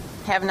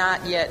have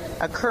not yet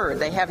occurred.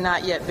 They have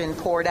not yet been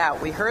poured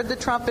out. We heard the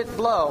trumpet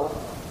blow,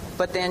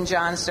 but then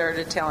John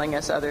started telling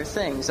us other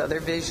things, other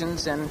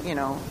visions and,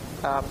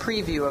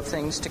 preview of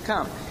things to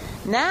come.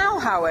 Now,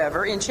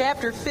 however, in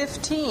chapter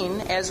 15,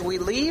 as we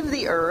leave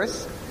the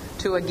earth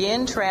to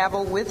again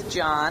travel with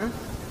John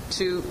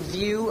to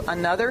view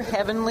another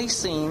heavenly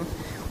scene,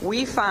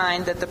 we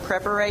find that the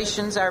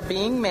preparations are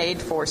being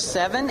made for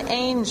 7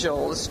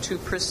 angels to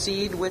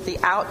proceed with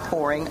the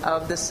outpouring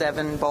of the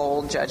 7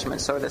 bowl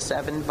judgments, or the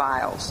 7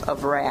 vials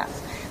of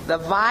wrath. The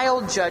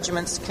vial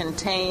judgments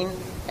contain,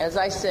 as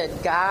I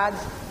said,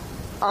 God's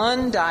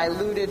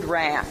undiluted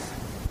wrath.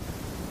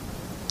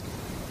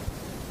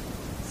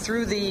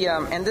 through the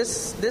and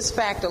this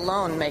fact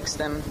alone makes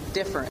them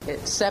different.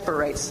 It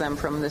separates them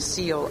from the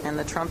seal and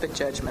the trumpet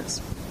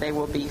judgments. They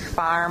will be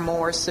far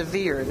more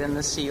severe than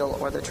the seal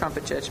or the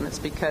trumpet judgments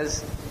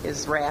because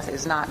his wrath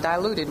is not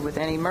diluted with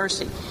any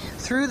mercy.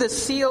 Through the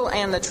seal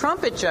and the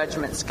trumpet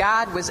judgments,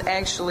 God was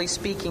actually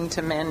speaking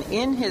to men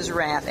in his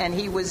wrath, and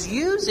he was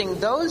using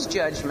those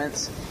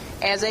judgments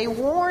as a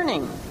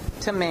warning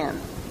to men.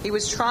 He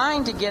was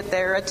trying to get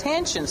their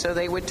attention so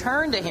they would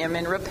turn to him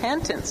in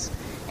repentance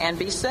and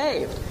be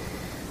saved.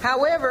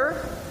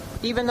 However,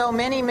 even though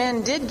many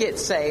men did get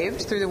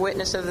saved through the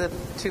witness of the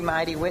two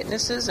mighty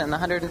witnesses and the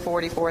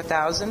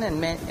 144,000,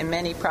 and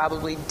many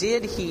probably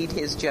did heed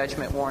his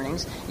judgment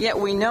warnings, yet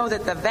we know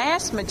that the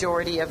vast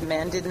majority of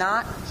men did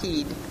not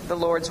heed the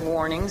Lord's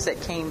warnings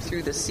that came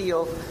through the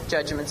seal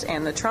judgments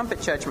and the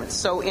trumpet judgments.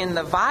 So in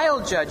the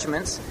vial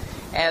judgments,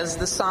 as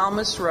the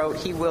psalmist wrote,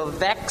 he will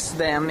vex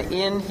them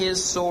in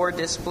his sore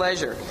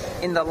displeasure.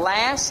 In the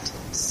last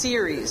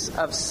series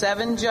of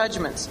 7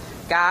 judgments,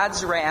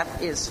 God's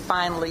wrath is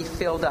finally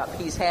filled up.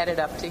 He's had it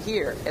up to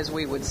here, as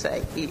we would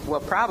say.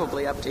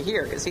 Probably up to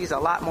here, because he's a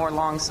lot more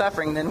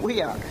long-suffering than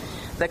we are.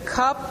 The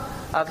cup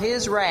of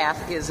his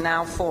wrath is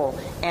now full.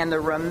 And the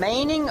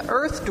remaining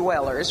earth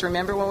dwellers,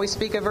 remember when we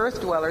speak of earth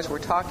dwellers, we're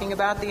talking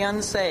about the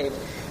unsaved.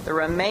 The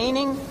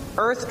remaining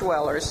earth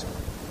dwellers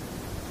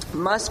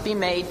must be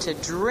made to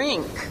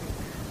drink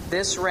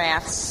this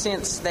wrath,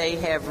 since they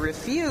have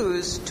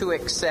refused to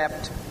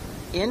accept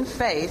in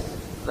faith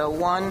the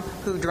one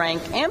who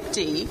drank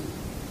empty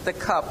the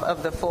cup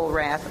of the full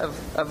wrath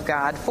of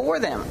God for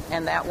them.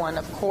 And that one,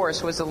 of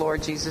course, was the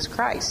Lord Jesus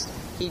Christ.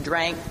 He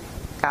drank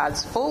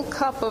God's full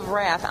cup of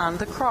wrath on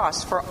the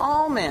cross for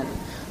all men.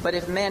 But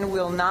if men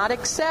will not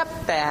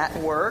accept that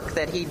work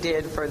that he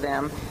did for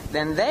them,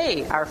 then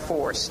they are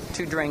forced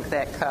to drink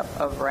that cup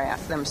of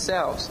wrath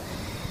themselves.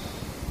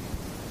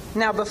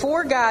 Now,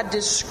 before God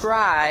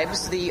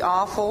describes the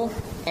awful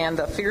and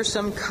the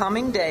fearsome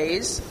coming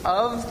days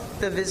of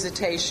the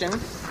visitation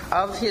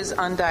of his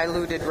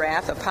undiluted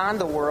wrath upon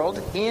the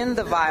world in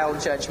the vial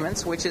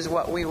judgments, which is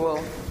what we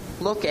will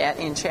look at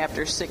in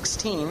chapter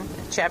 16.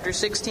 Chapter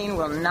 16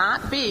 will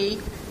not be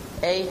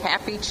a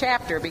happy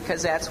chapter,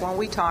 because that's when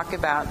we talk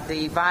about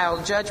the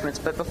vial judgments.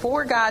 But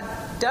before God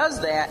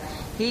does that,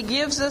 he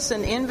gives us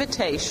an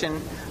invitation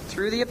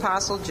through the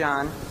Apostle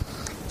John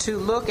to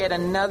look at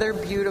another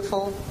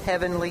beautiful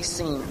heavenly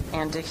scene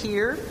and to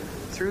hear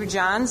through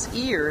John's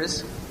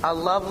ears a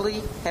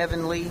lovely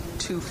heavenly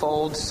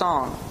twofold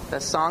song,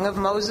 the Song of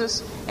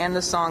Moses and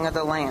the Song of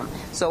the Lamb.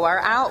 So our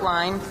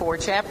outline for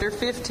chapter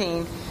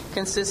 15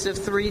 consists of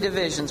 3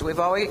 divisions. We've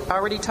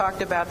already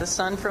talked about the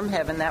Son from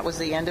heaven. That was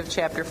the end of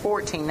chapter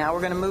 14. Now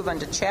we're going to move on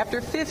to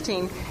chapter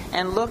 15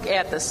 and look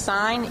at the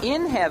sign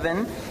in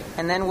heaven,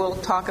 and then we'll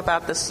talk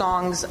about the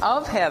songs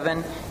of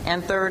heaven,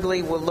 and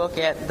thirdly we'll look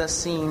at the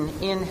scene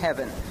in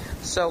heaven.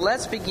 So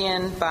let's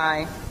begin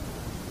by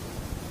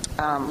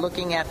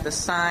looking at the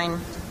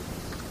sign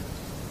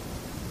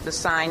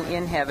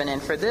in heaven.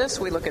 And for this,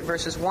 we look at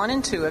verses 1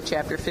 and 2 of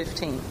chapter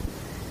 15.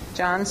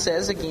 John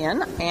says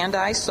again, and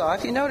I saw.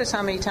 If you notice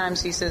how many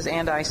times he says,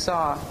 and I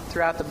saw,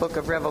 throughout the book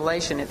of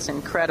Revelation, it's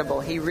incredible.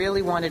 He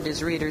really wanted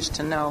his readers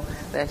to know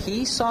that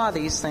he saw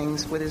these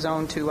things with his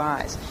own 2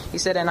 eyes. He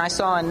said, and I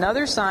saw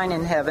another sign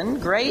in heaven,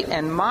 great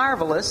and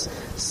marvelous,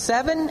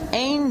 7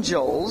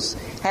 angels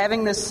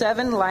having the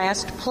 7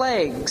 last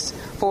plagues,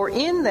 for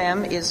in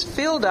them is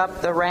filled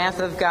up the wrath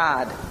of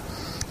God.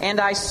 And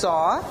I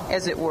saw,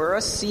 as it were,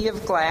 a sea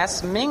of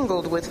glass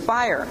mingled with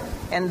fire,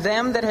 and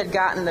them that had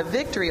gotten the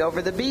victory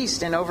over the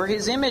beast, and over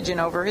his image, and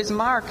over his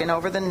mark, and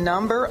over the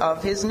number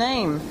of his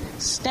name,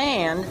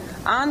 stand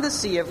on the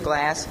sea of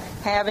glass,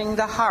 having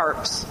the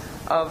harps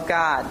of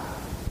God.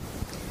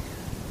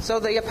 So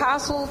the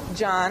Apostle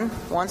John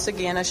once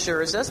again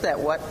assures us that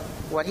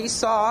what he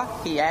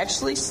saw, he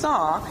actually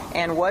saw.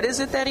 And what is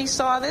it that he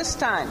saw this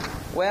time?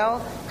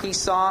 Well, he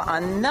saw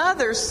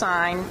another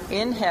sign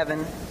in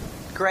heaven,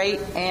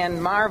 great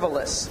and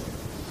marvelous.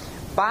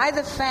 By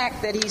the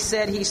fact that he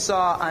said he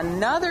saw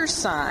another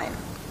sign,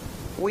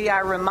 we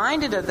are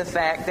reminded of the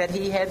fact that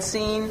he had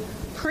seen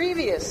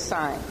previous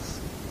signs.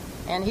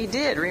 And he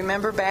did.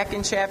 Remember back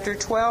in chapter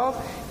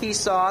 12, he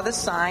saw the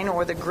sign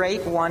or the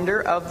great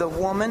wonder of the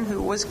woman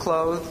who was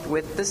clothed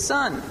with the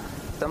sun,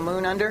 the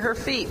moon under her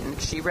feet.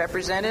 And she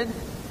represented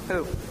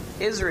who?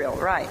 Israel,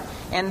 right.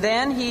 And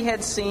then he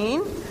had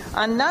seen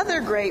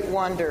another great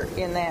wonder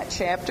in that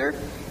chapter,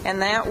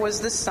 and that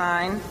was the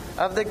sign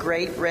of the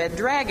great red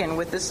dragon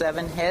with the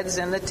 7 heads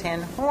and the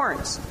 10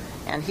 horns.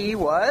 And he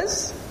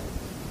was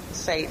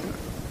Satan.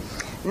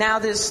 Now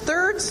this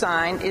third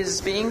sign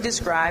is being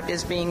described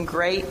as being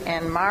great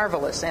and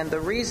marvelous. And the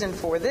reason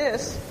for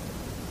this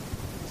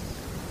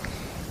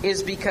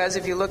is because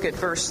if you look at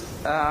verse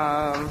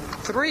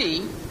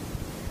 3,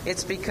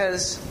 it's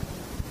because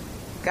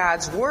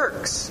God's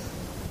works,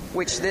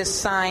 which this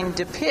sign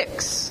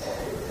depicts,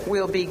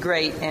 will be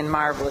great and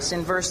marvelous.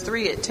 In verse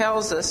 3, it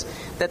tells us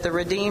that the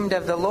redeemed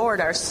of the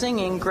Lord are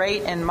singing,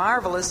 great and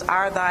marvelous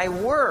are thy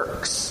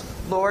works,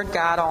 Lord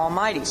God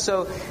Almighty.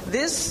 So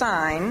this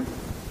sign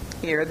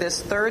here,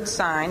 this third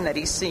sign that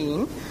he's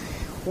seeing,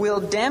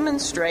 will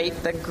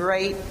demonstrate the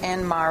great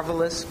and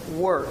marvelous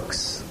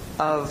works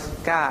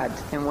of God.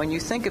 And when you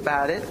think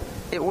about it,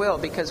 it will,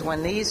 because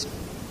when these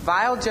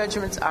vile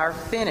judgments are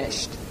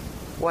finished,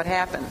 what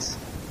happens?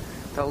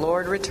 The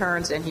Lord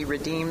returns and he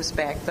redeems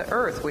back the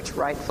earth, which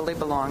rightfully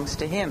belongs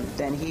to him.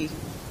 Then he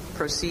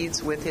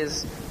proceeds with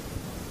his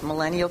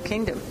millennial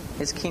kingdom,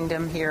 his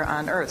kingdom here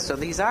on earth. So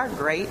these are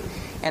great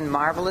and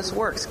marvelous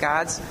works.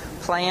 God's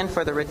plan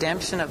for the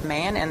redemption of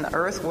man and the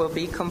earth will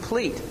be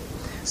complete.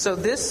 So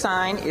this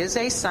sign is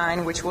a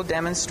sign which will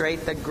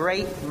demonstrate the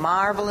great,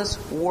 marvelous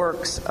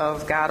works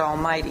of God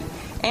Almighty.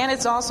 And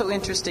it's also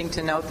interesting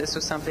to note, this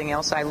was something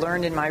else I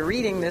learned in my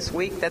reading this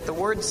week, that the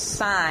word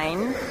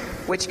sign,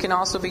 which can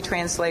also be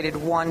translated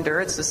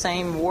wonder, it's the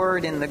same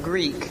word in the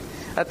Greek,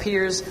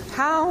 appears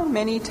how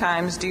many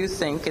times do you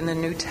think in the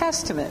New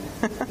Testament?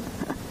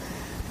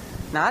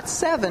 Not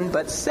 7,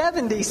 but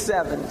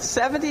 77.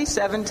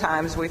 77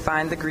 times we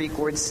find the Greek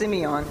word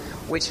semeion,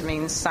 which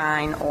means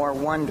sign or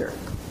wonder.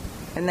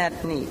 Isn't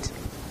that neat?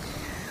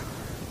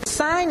 The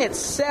sign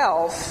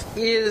itself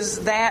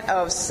is that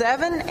of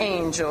 7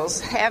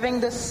 angels having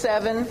the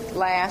 7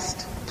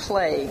 last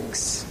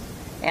plagues.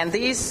 And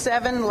these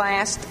 7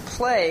 last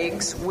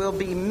plagues will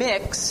be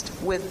mixed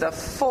with the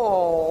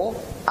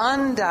full,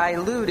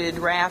 undiluted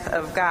wrath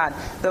of God.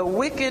 The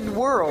wicked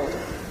world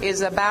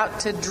is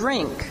about to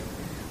drink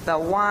the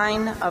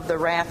wine of the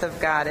wrath of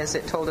God, as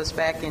it told us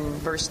back in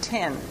verse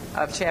 10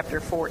 of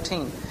chapter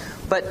 14.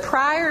 But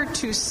prior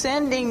to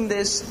sending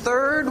this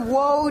third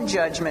woe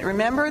judgment,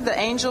 remember the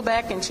angel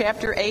back in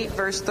chapter 8,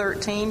 verse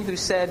 13, who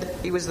said,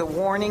 he was the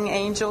warning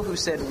angel who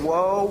said,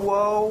 woe,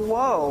 woe,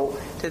 woe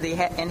to the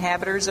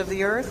inhabitants of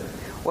the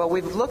earth? Well,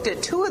 we've looked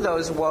at 2 of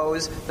those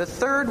woes. The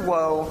third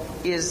woe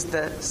is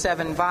the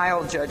 7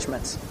 vial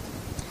judgments.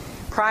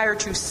 Prior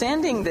to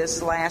sending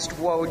this last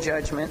woe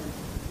judgment,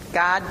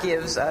 God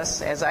gives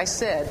us, as I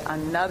said,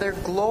 another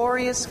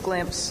glorious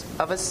glimpse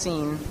of a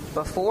scene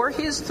before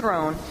his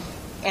throne.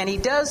 And he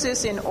does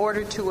this in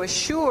order to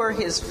assure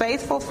his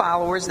faithful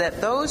followers that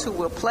those who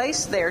will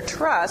place their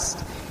trust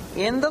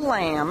in the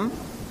Lamb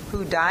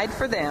who died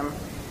for them,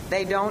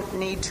 they don't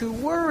need to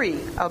worry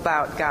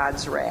about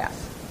God's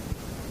wrath.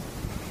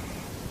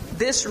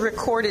 This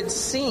recorded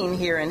scene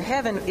here in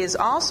heaven is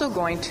also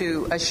going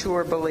to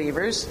assure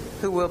believers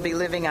who will be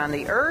living on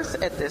the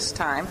earth at this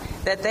time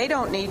that they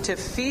don't need to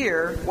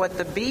fear what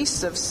the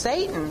beasts of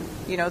Satan,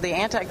 the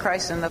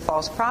Antichrist and the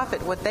false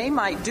prophet, what they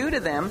might do to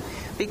them,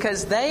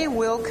 because they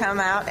will come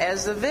out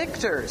as the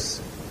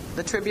victors,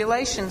 the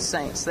tribulation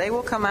saints. They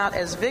will come out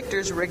as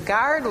victors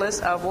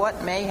regardless of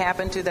what may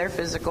happen to their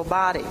physical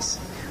bodies.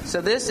 So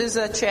this is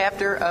a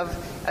chapter of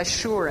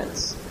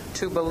assurance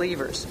to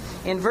believers.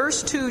 In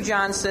verse 2,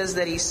 John says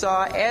that he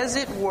saw, as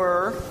it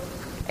were,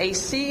 a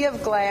sea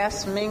of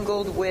glass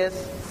mingled with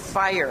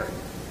fire.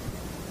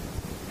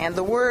 And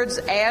the words,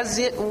 as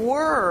it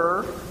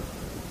were,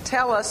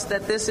 tell us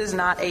that this is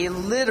not a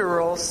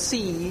literal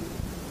sea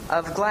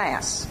of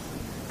glass,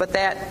 but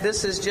that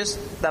this is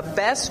just the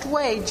best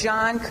way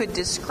John could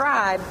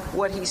describe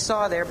what he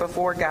saw there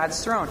before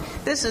God's throne.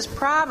 This is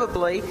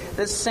probably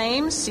the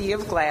same sea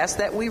of glass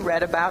that we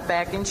read about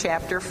back in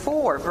chapter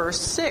 4,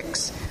 verse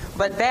 6.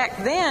 But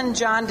back then,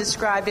 John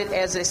described it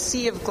as a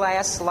sea of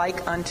glass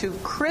like unto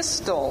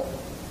crystal.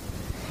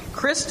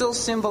 Crystal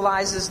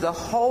symbolizes the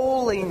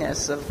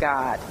holiness of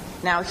God.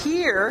 Now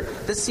here,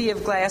 the sea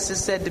of glass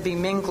is said to be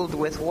mingled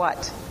with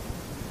what?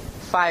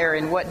 Fire.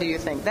 And what do you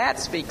think that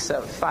speaks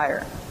of?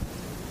 Fire.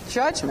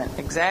 Judgment,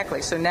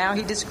 exactly. So now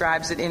he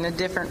describes it in a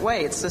different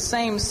way. It's the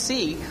same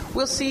sea.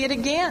 We'll see it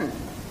again,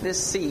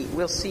 this sea.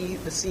 We'll see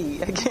the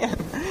sea again.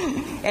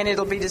 And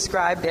it'll be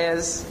described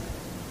as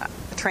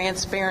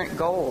transparent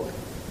gold.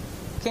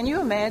 Can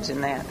you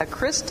imagine that? A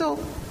crystal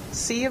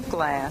sea of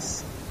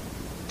glass,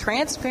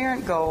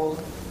 transparent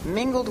gold,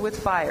 mingled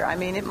with fire. I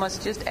mean, it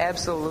must just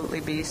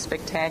absolutely be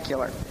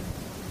spectacular.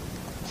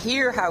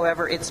 Here,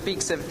 however, it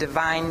speaks of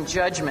divine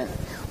judgment,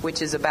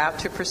 which is about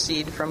to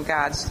proceed from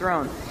God's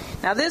throne.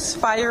 Now, this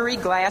fiery,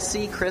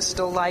 glassy,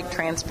 crystal-like,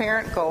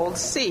 transparent gold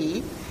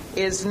sea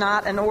is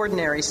not an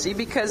ordinary sea,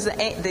 because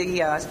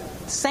the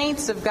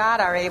saints of God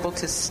are able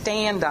to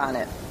stand on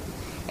it.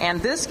 And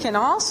this can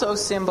also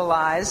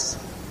symbolize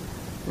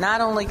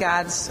not only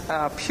God's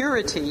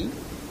purity,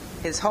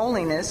 his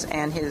holiness,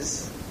 and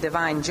his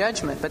divine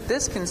judgment, but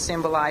this can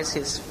symbolize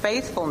his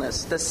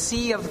faithfulness. The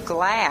sea of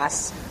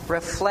glass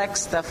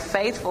reflects the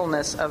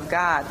faithfulness of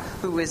God,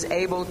 who is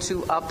able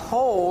to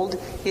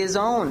uphold his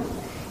own.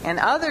 And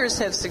others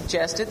have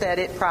suggested that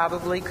it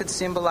probably could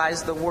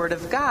symbolize the Word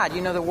of God.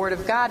 The Word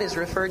of God is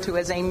referred to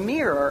as a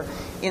mirror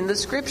in the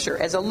Scripture,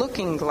 as a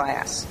looking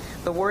glass.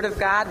 The Word of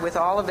God, with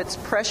all of its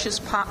precious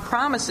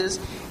promises,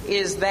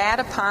 is that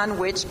upon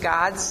which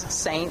God's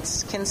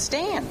saints can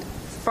stand,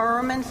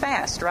 firm and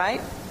fast, right?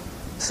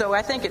 So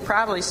I think it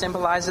probably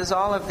symbolizes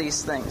all of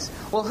these things.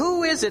 Well,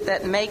 who is it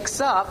that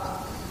makes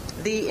up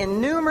the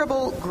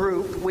innumerable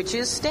group which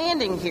is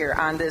standing here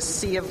on this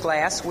sea of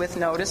glass with,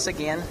 notice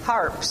again,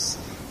 harps?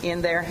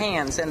 in their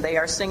hands, and they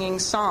are singing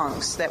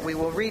songs that we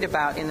will read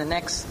about in the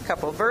next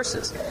couple of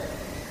verses.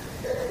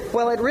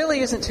 Well, it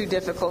really isn't too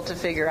difficult to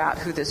figure out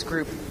who this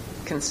group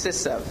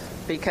consists of,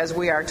 because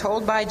we are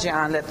told by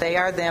John that they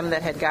are them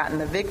that had gotten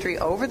the victory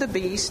over the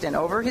beast and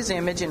over his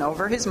image and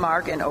over his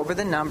mark and over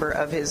the number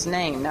of his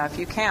name. Now, if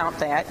you count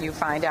that, you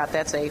find out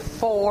that's a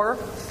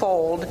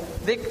fourfold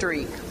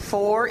victory.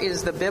 4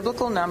 is the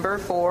biblical number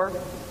for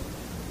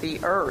the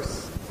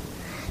earth.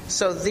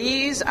 So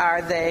these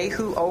are they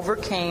who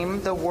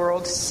overcame the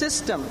world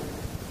system,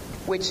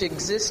 which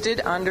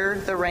existed under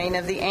the reign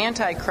of the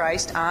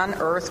Antichrist on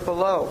earth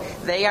below.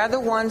 They are the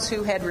ones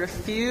who had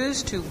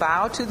refused to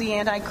bow to the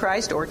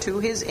Antichrist or to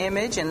his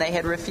image, and they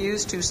had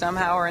refused to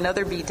somehow or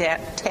another be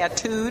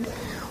tattooed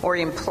or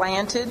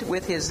implanted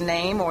with his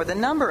name or the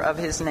number of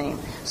his name.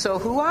 So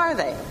who are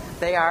they?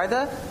 They are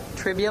the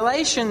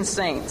tribulation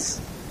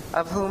saints,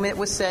 of whom it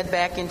was said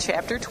back in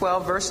chapter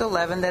 12, verse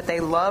 11, that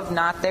they loved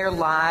not their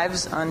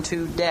lives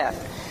unto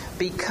death.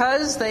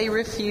 Because they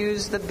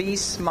refused the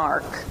beast's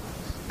mark,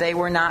 they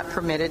were not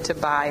permitted to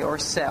buy or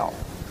sell.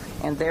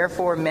 And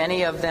therefore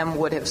many of them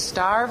would have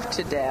starved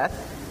to death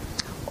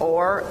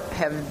or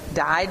have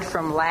died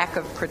from lack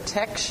of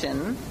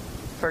protection.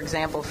 For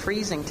example,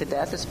 freezing to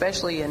death,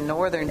 especially in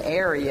northern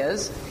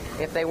areas.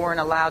 If they weren't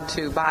allowed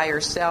to buy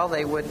or sell,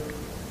 they would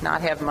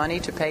not have money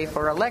to pay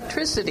for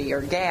electricity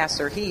or gas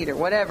or heat or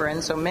whatever.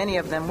 And so many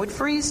of them would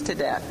freeze to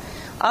death.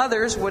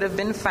 Others would have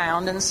been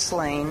found and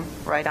slain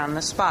right on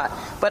the spot.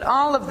 But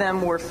all of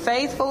them were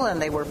faithful,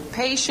 and they were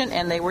patient,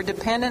 and they were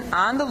dependent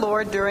on the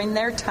Lord during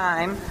their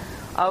time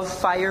of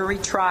fiery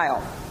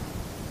trial.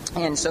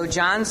 And so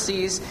John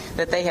sees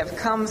that they have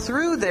come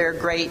through their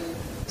great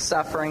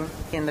suffering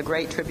in the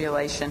great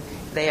tribulation.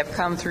 They have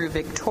come through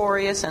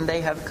victorious, and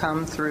they have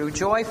come through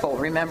joyful.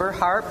 Remember,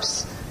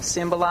 harps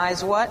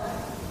symbolize what?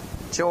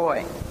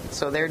 Joy.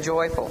 So they're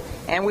joyful.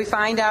 And we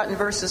find out in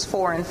verses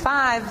 4 and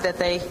 5 that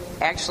they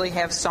actually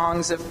have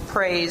songs of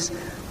praise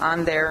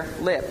on their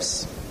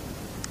lips.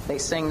 They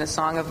sing the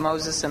song of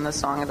Moses and the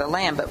song of the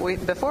Lamb. But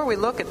before we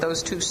look at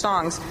those two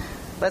songs,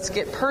 let's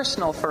get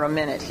personal for a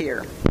minute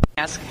here.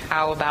 Ask,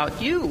 how about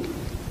you?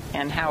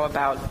 And how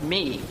about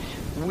me?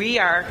 We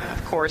are,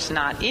 of course,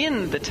 not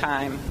in the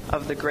time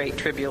of the Great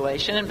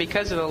Tribulation, and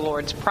because of the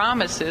Lord's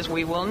promises,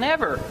 we will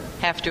never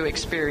have to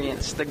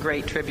experience the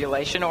Great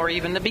Tribulation or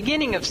even the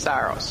beginning of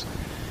sorrows,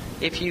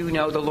 if you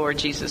know the Lord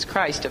Jesus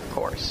Christ, of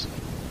course.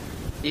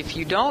 If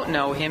you don't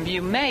know Him,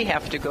 you may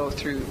have to go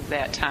through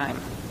that time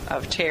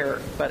of terror,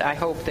 but I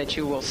hope that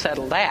you will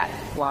settle that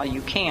while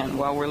you can,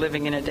 while we're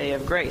living in a day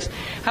of grace.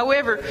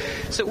 However,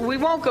 so we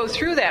won't go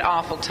through that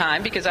awful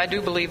time, because I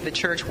do believe the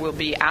church will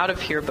be out of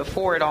here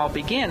before it all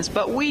begins,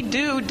 but we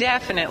do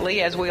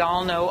definitely, as we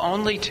all know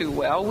only too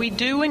well, we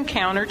do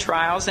encounter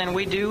trials and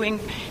we do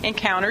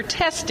encounter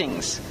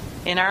testings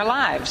in our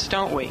lives,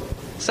 don't we?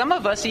 Some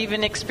of us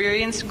even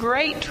experience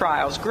great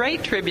trials,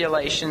 great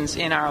tribulations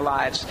in our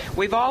lives.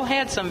 We've all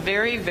had some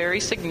very,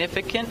 very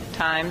significant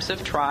times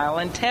of trial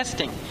and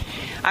testing.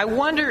 I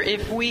wonder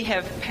if we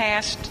have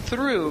passed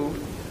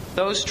through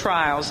those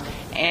trials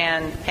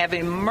and have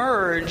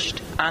emerged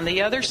on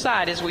the other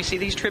side, as we see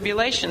these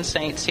tribulation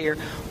saints here,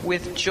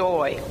 with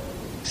joy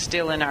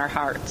still in our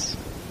hearts.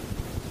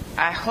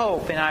 I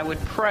hope and I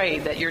would pray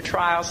that your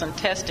trials and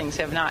testings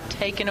have not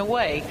taken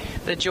away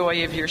the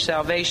joy of your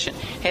salvation.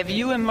 Have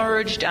you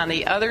emerged on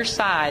the other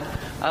side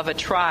of a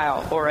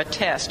trial or a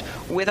test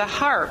with a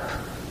harp,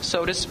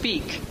 so to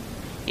speak,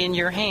 in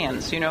your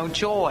hands? You know,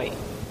 joy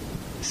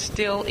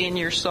still in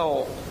your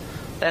soul.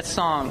 That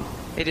song,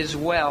 "It Is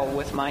Well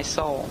With My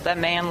Soul." That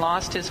man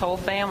lost his whole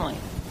family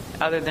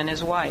other than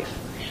his wife,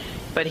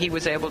 but he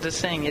was able to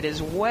sing, "It is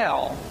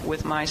well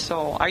with my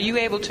soul." Are you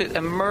able to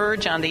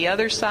emerge on the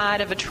other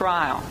side of a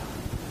trial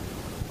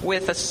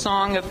with a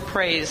song of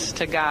praise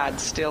to God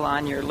still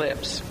on your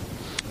lips?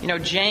 You know,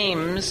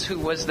 James, who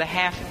was the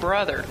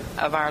half-brother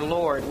of our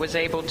Lord, was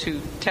able to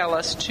tell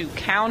us to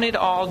count it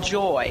all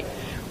joy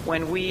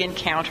when we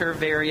encounter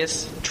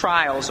various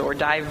trials or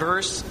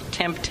diverse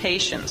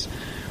temptations.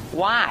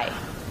 Why?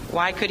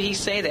 Why could he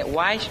say that?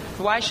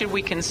 Why should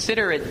we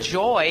consider it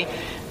joy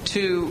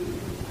to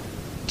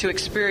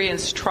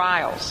experience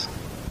trials?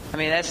 I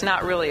mean, that's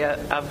not really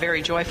a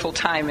very joyful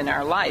time in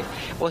our life.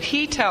 Well,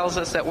 he tells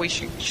us that we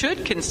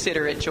should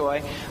consider it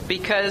joy,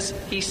 because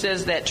he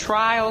says that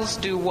trials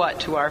do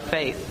what to our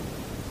faith?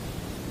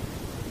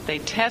 They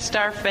test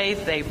our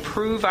faith, they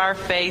prove our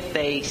faith,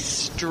 they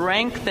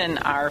strengthen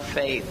our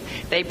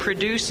faith. They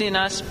produce in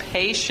us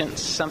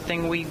patience,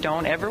 something we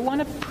don't ever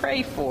want to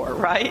pray for,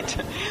 right?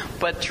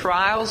 But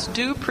trials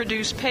do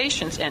produce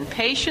patience, and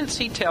patience,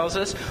 he tells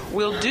us,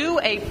 will do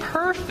a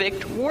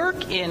perfect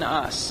work in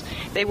us.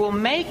 They will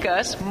make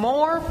us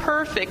more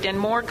perfect and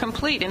more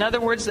complete. In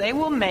other words, they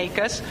will make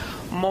us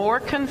more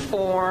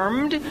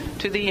conformed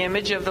to the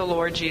image of the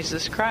Lord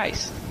Jesus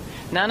Christ.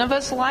 None of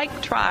us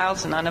like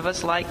trials, none of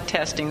us like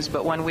testings,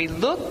 but when we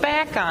look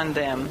back on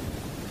them,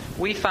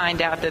 we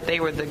find out that they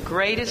were the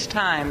greatest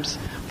times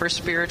for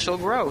spiritual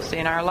growth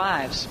in our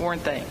lives,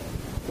 weren't they?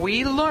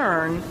 We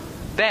learn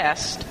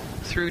best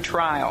through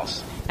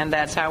trials. And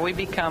that's how we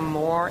become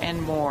more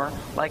and more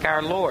like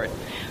our Lord.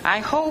 I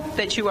hope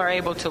that you are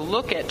able to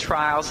look at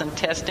trials and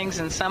testings,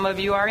 and some of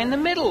you are in the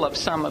middle of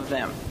some of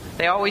them.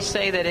 They always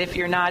say that if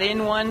you're not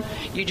in one,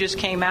 you just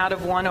came out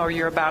of one, or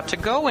you're about to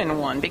go in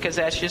one, because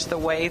that's just the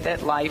way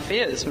that life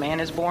is. Man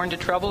is born to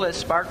trouble as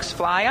sparks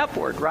fly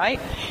upward,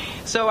 right?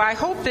 So I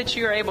hope that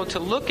you're able to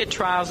look at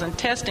trials and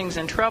testings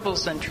and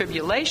troubles and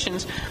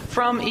tribulations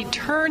from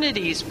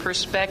eternity's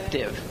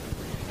perspective.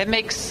 It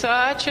makes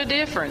such a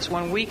difference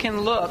when we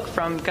can look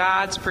from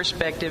God's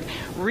perspective,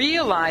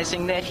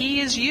 realizing that He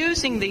is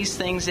using these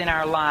things in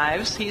our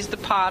lives. He's the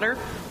potter,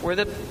 we're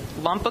the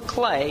lump of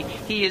clay.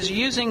 He is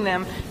using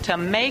them to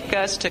make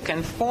us, to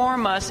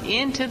conform us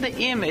into the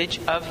image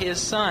of His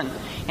Son.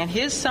 And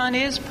His Son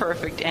is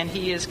perfect and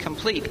He is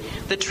complete.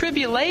 The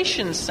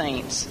tribulation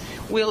saints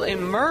will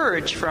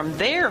emerge from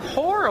their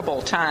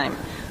horrible time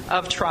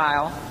of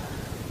trial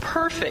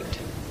perfect.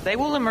 They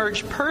will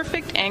emerge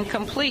perfect and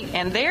complete.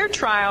 And their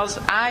trials,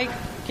 I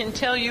can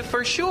tell you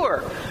for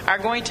sure, are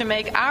going to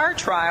make our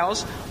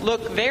trials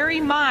look very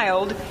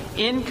mild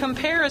in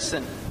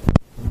comparison.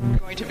 We're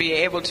going to be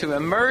able to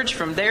emerge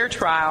from their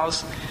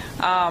trials,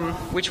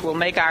 which will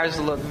make ours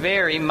look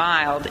very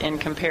mild in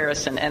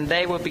comparison. And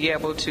they will be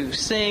able to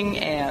sing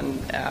and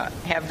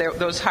have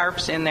those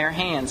harps in their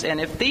hands.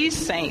 And if these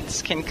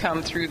saints can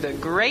come through the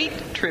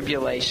great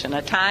tribulation,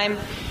 a time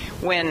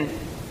when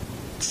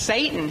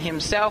Satan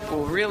himself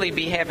will really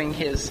be having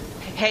his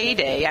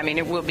heyday. I mean,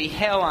 it will be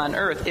hell on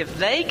earth. If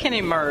they can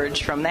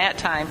emerge from that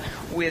time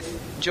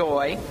with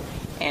joy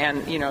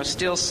and,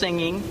 still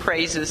singing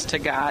praises to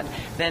God,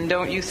 then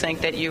don't you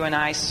think that you and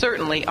I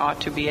certainly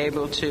ought to be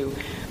able to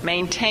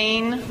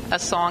maintain a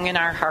song in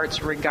our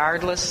hearts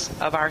regardless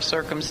of our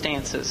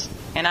circumstances?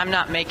 And I'm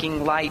not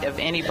making light of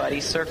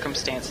anybody's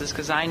circumstances,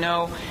 because I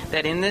know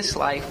that in this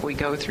life we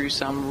go through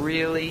some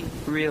really,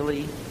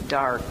 really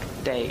dark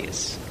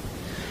days.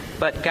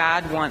 But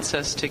God wants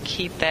us to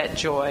keep that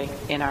joy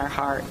in our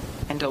heart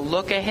and to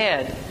look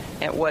ahead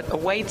at what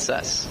awaits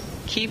us.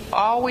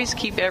 Always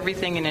keep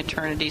everything in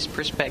eternity's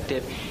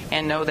perspective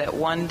and know that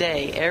one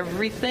day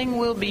everything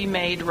will be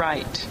made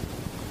right.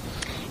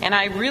 And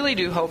I really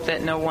do hope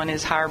that no one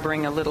is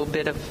harboring a little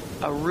bit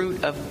of a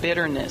root of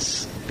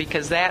bitterness,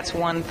 because that's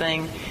one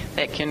thing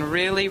that can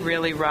really,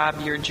 really rob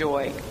your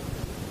joy.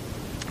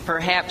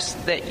 Perhaps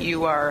that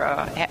you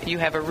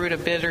have a root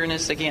of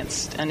bitterness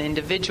against an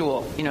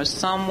individual,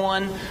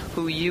 someone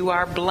who you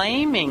are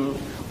blaming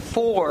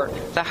for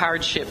the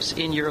hardships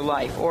in your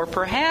life. Or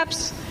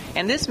perhaps,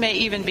 and this may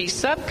even be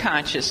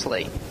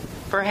subconsciously,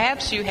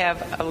 perhaps you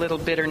have a little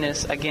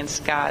bitterness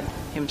against God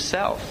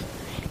Himself.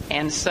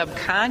 And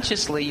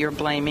subconsciously you're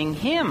blaming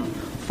Him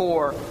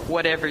for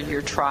whatever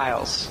your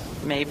trials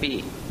may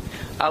be.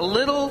 A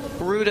little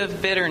root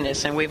of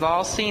bitterness, and we've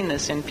all seen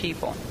this in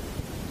people.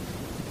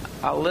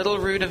 A little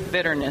root of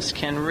bitterness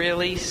can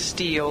really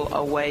steal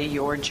away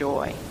your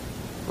joy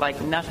like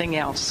nothing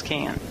else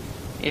can.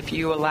 If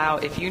you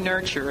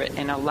nurture it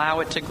and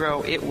allow it to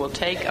grow, it will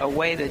take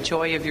away the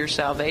joy of your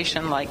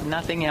salvation like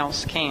nothing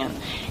else can.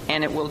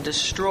 And it will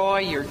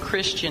destroy your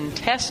Christian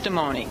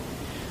testimony,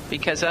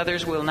 because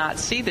others will not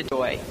see the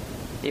joy.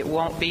 It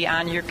won't be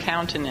on your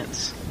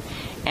countenance.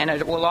 And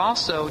it will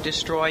also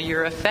destroy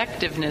your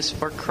effectiveness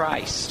for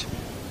Christ.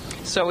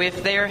 So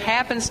if there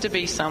happens to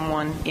be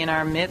someone in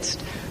our midst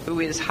who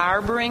is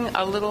harboring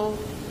a little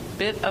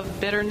bit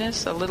of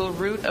bitterness, a little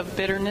root of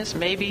bitterness,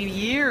 maybe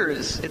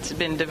years it's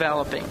been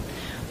developing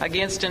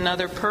against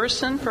another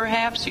person,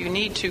 perhaps you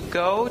need to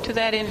go to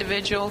that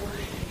individual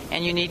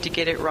and you need to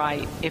get it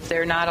right. If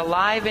they're not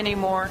alive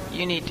anymore,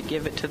 you need to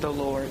give it to the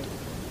Lord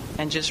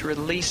and just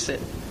release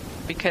it,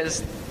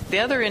 because the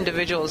other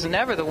individual is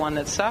never the one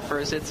that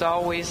suffers. It's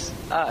always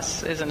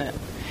us, isn't it?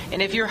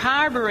 And if you're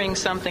harboring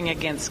something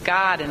against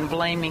God and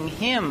blaming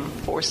Him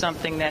for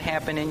something that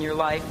happened in your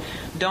life,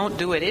 don't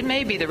do it. It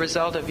may be the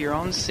result of your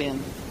own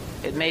sin.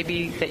 It may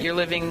be that you're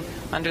living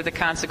under the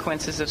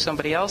consequences of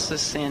somebody else's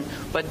sin.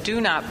 But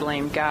do not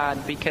blame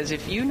God, because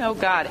if you know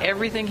God,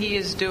 everything He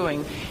is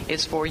doing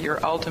is for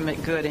your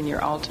ultimate good and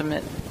your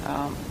ultimate,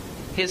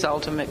 His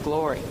ultimate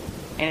glory.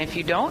 And if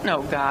you don't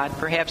know God,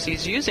 perhaps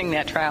He's using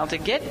that trial to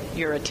get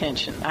your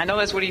attention. I know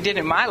that's what He did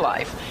in my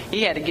life.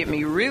 He had to get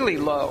me really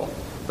low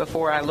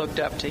before I looked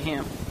up to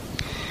Him.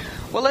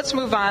 Well, let's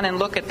move on and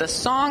look at the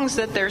songs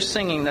that they're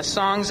singing, the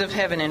songs of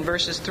heaven in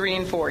verses 3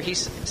 and 4. He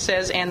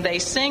says, "And they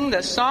sing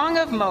the song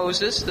of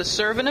Moses, the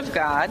servant of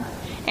God,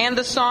 and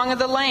the song of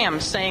the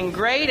Lamb, saying,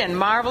 Great and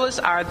marvelous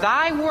are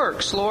thy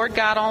works, Lord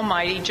God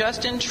Almighty,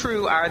 just and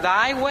true are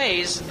thy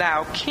ways,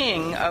 thou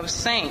King of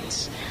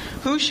saints.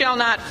 Who shall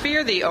not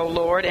fear thee, O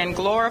Lord, and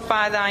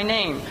glorify thy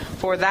name?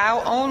 For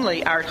thou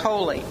only art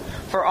holy.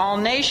 For all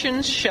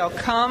nations shall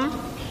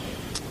come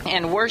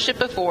and worship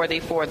before thee,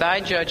 for thy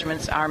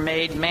judgments are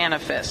made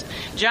manifest."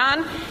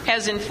 John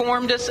has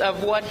informed us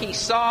of what he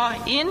saw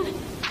in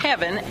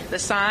heaven, the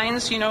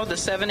signs, the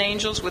 7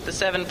 angels with the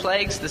 7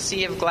 plagues, the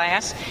sea of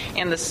glass,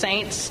 and the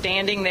saints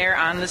standing there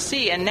on the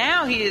sea. And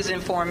now he is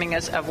informing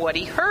us of what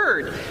he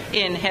heard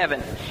in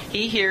heaven.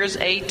 He hears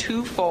a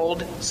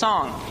twofold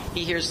song.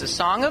 He hears the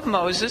song of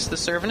Moses, the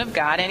servant of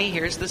God, and he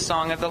hears the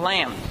song of the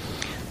Lamb.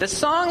 The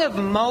song of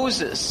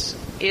Moses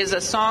is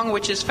a song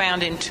which is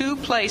found in 2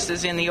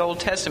 places in the Old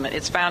Testament.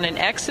 It's found in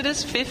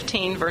Exodus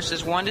 15,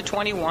 verses 1 to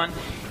 21,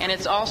 and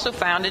it's also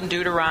found in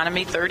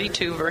Deuteronomy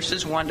 32,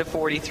 verses 1 to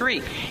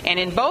 43. And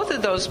in both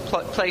of those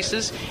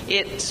places,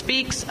 it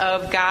speaks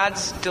of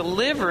God's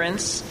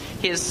deliverance,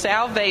 his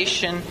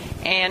salvation,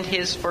 and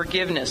his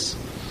forgiveness.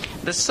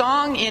 The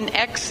song in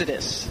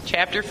Exodus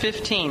chapter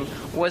 15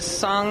 was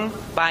sung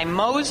by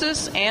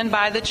Moses and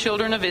by the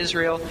children of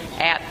Israel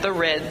at the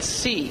Red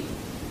Sea.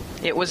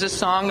 It was a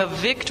song of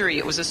victory.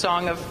 It was a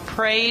song of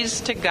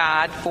praise to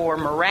God for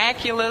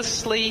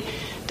miraculously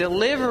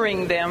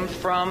delivering them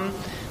from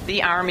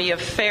the army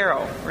of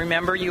Pharaoh.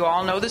 Remember, you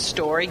all know the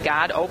story.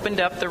 God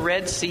opened up the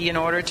Red Sea in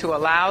order to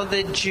allow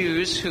the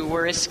Jews who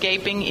were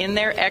escaping in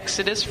their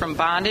exodus from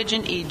bondage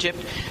in Egypt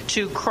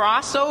to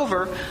cross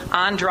over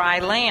on dry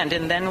land.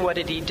 And then what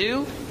did he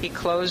do? He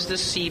closed the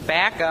sea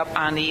back up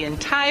on the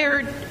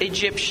entire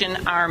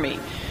Egyptian army,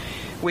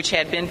 which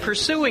had been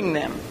pursuing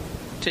them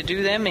to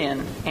do them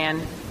in,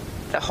 and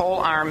the whole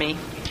army,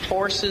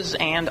 horses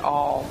and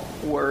all,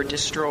 were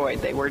destroyed.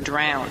 They were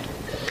drowned.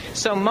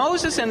 So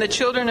Moses and the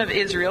children of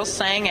Israel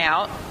sang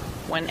out,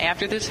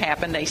 after this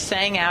happened, they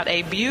sang out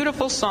a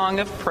beautiful song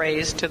of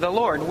praise to the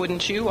Lord.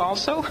 Wouldn't you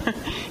also?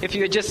 If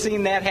you had just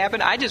seen that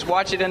happen. I just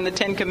watch it in the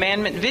 10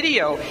 Commandment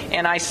video,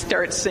 and I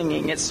start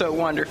singing. It's so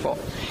wonderful.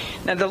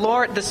 Now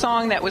the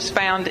song that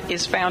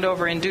is found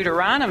over in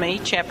Deuteronomy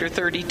chapter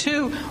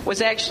 32 was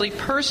actually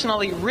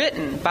personally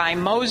written by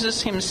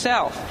Moses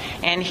himself,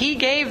 and he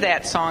gave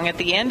that song at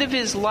the end of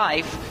his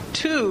life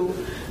to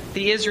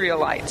the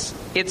Israelites.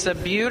 It's a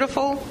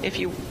beautiful, if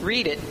you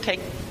read it,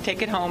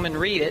 take it home and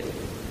read it.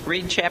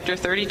 Read chapter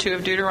 32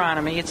 of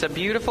Deuteronomy. It's a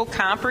beautiful,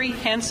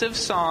 comprehensive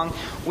song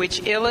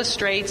which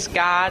illustrates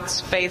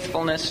God's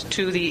faithfulness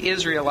to the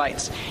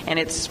Israelites. And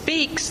it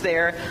speaks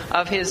there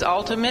of his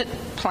ultimate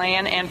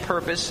plan and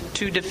purpose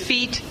to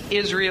defeat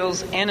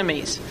Israel's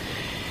enemies.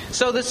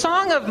 So the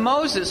Song of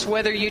Moses,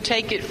 whether you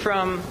take it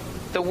from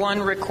the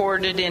one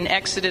recorded in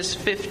Exodus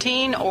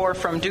 15 or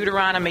from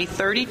Deuteronomy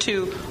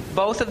 32,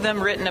 both of them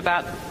written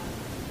about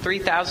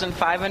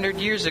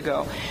 3,500 years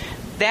ago,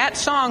 that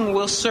song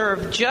will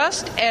serve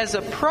just as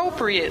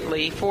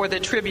appropriately for the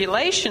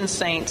tribulation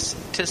saints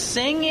to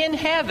sing in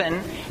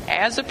heaven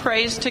as a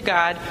praise to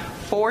God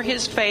for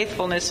his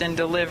faithfulness in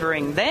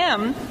delivering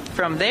them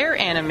from their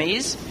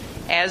enemies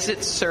as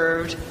it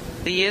served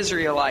the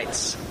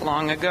Israelites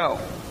long ago.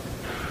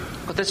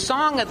 But the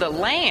Song of the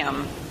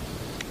Lamb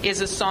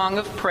is a song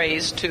of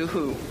praise to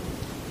who?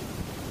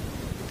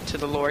 To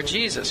the Lord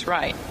Jesus,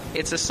 right.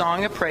 It's a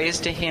song of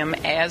praise to him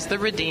as the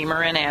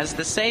Redeemer and as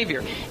the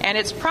Savior. And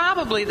it's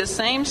probably the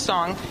same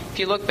song, if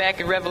you look back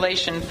at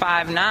Revelation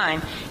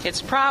 5:9,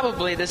 it's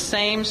probably the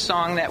same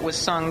song that was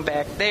sung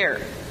back there,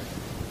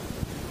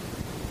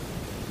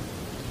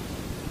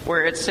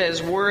 where it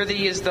says,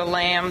 "Worthy is the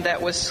Lamb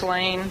that was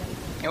slain."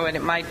 Oh, and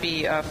it might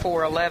be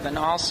 4:11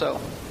 also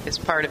is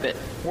part of it.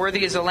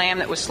 "Worthy is the Lamb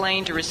that was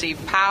slain to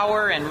receive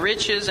power and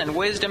riches and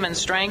wisdom and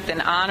strength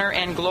and honor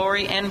and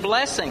glory and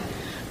blessing."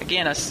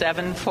 Again, a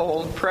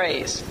 7-fold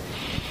praise.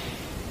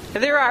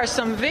 There are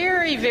some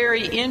very,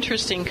 very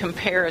interesting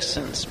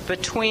comparisons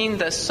between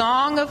the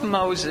Song of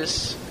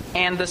Moses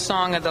and the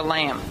Song of the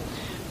Lamb.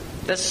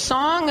 The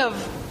Song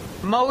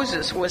of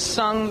Moses was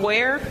sung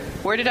where?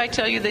 Where did I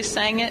tell you they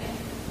sang it?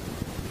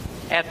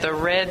 At the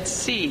Red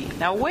Sea.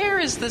 Now, where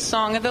is the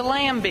Song of the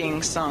Lamb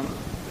being sung?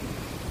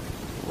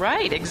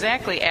 Right,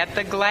 exactly, at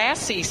the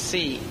Glassy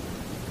Sea.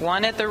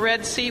 One at the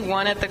Red Sea,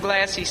 one at the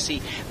Glassy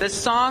Sea. The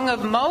Song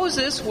of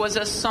Moses was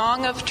a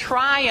song of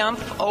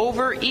triumph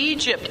over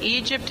Egypt.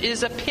 Egypt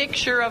is a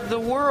picture of the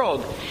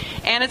world.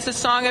 And it's a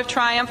song of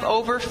triumph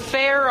over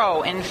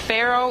Pharaoh. And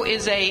Pharaoh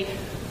is a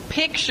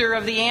picture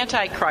of the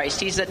Antichrist.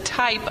 He's a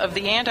type of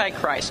the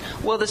Antichrist.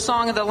 Well, the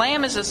Song of the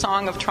Lamb is a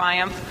song of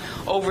triumph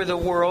over the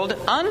world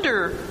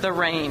under the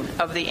reign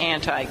of the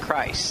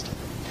Antichrist.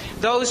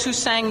 Those who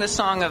sang the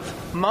Song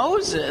of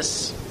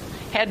Moses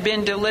had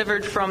been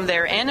delivered from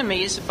their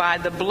enemies by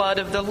the blood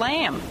of the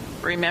Lamb.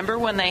 Remember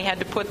when they had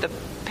to put the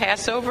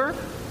Passover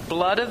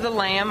blood of the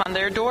Lamb on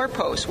their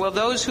doorposts? Well,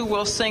 those who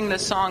will sing the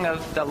Song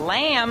of the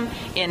Lamb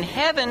in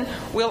heaven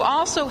will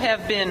also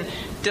have been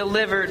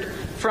delivered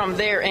from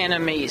their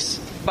enemies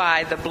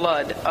by the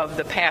blood of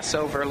the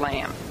Passover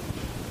lamb.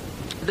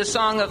 The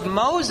Song of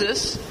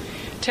Moses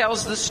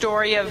tells the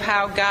story of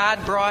how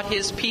God brought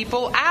his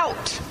people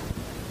out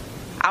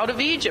of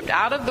Egypt,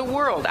 out of the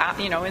world,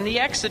 in the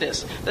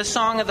Exodus. The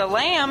Song of the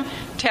Lamb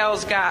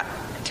tells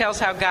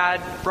how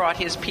God brought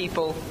his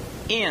people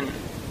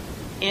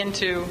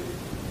into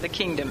the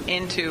kingdom,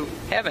 into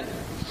heaven.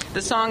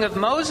 The Song of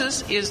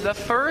Moses is the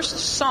first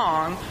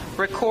song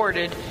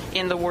recorded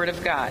in the Word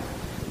of God.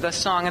 The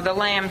Song of the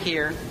Lamb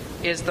here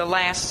is the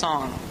last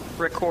song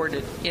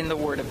recorded in the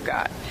Word of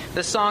God.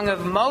 The Song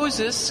of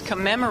Moses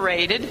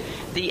commemorated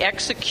the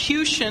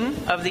execution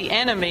of the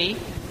enemy,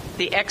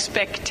 the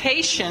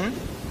expectation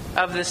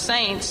of the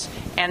saints,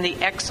 and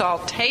the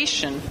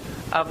exaltation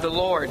of the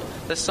Lord.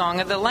 The Song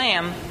of the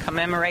Lamb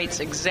commemorates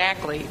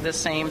exactly the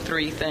same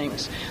three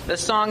things. The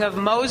Song of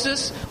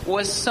Moses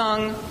was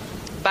sung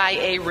by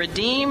a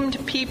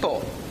redeemed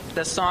people.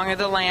 The Song of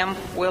the Lamb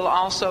will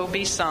also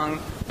be sung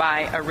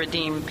by a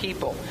redeemed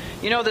people.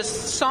 You know, the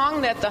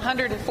song that the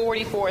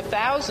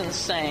 144,000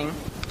 sang,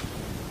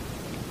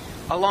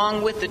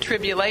 along with the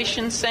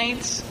tribulation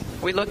saints,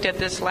 we looked at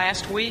this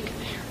last week.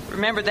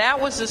 Remember, that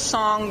was a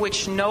song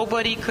which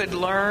nobody could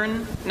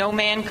learn, no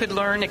man could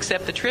learn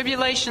except the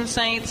tribulation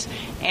saints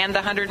and the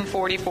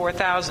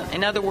 144,000.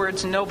 In other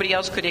words, nobody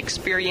else could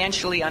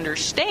experientially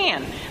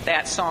understand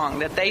that song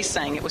that they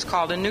sang. It was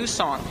called a new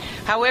song.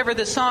 However,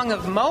 the Song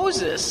of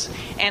Moses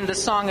and the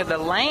Song of the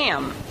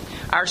Lamb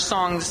are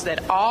songs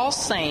that all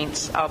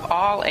saints of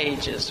all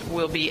ages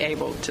will be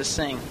able to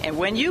sing. And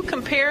when you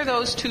compare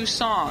those two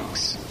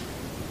songs,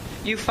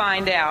 you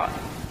find out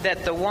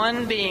that the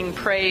one being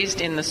praised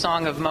in the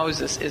Song of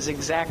Moses is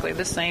exactly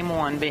the same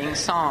one being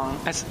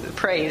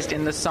praised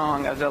in the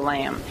Song of the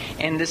Lamb.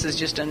 And this is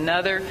just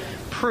another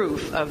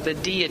proof of the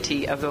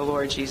deity of the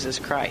Lord Jesus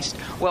Christ.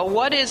 Well,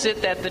 what is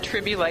it that the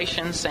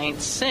tribulation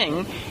saints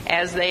sing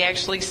as they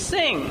actually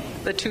sing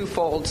the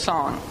twofold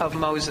song of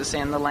Moses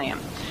and the Lamb?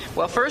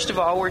 Well, first of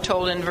all, we're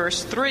told in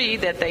verse 3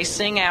 that they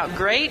sing out,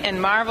 "Great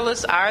and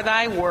marvelous are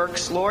thy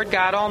works, Lord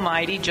God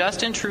Almighty,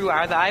 just and true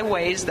are thy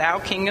ways, thou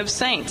King of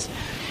saints."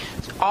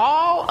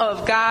 All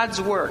of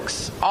God's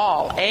works,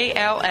 all,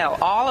 A-L-L,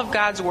 all of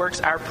God's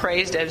works are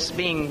praised as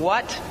being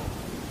what?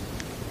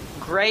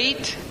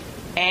 Great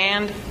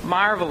and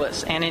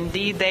marvelous. And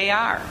indeed they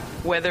are.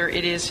 Whether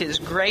it is His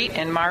great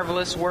and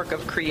marvelous work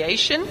of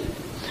creation,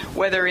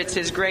 whether it's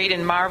His great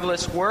and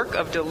marvelous work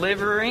of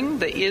delivering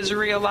the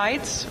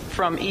Israelites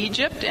from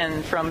Egypt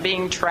and from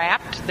being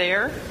trapped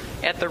there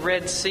at the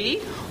Red Sea,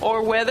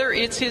 or whether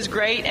it's His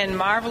great and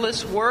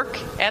marvelous work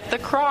at the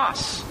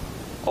cross,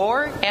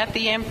 or at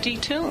the empty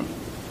tomb,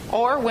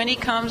 or when He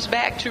comes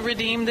back to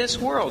redeem this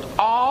world.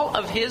 All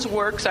of His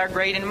works are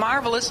great and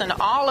marvelous, and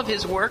all of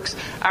His works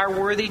are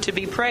worthy to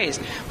be praised.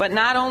 But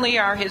not only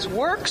are His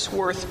works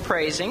worth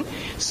praising,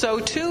 so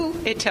too,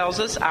 it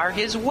tells us, are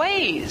His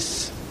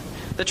ways.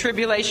 The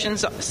tribulation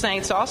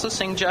saints also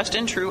sing, "Just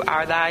and true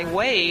are thy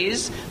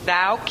ways,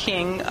 thou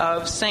King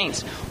of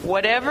saints."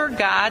 Whatever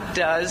God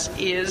does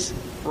is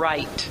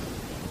right.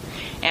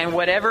 And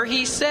whatever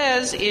He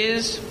says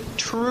is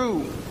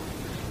true.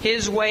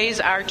 His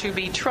ways are to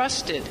be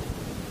trusted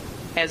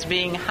as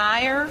being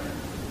higher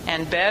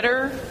and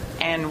better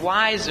and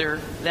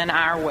wiser than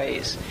our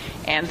ways.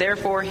 And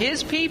therefore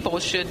His people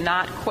should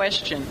not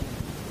question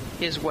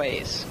His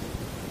ways.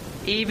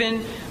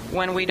 Even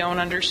when we don't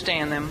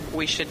understand them,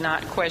 we should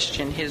not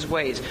question His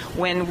ways.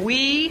 When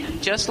we,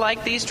 just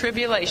like these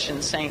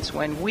tribulation saints,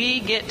 when we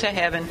get to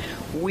heaven,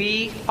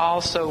 we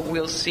also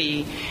will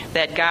see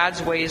that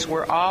God's ways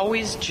were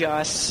always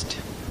just,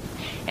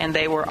 and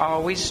they were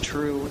always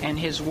true, and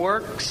His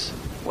works,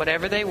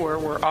 whatever they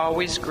were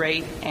always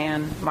great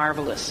and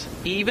marvelous.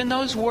 Even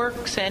those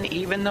works and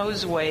even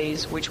those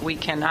ways which we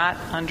cannot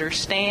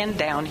understand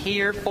down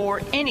here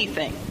for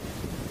anything.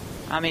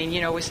 I mean,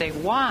 we say,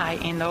 why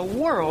in the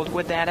world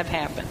would that have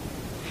happened?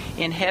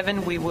 In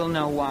heaven, we will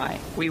know why.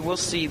 We will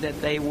see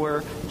that they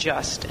were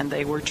just and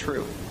they were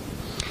true.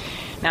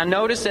 Now,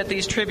 notice that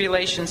these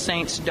tribulation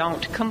saints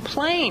don't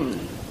complain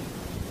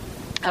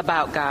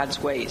about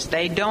God's ways.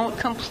 They don't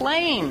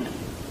complain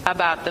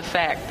about the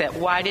fact that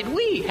why did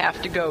we have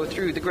to go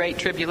through the Great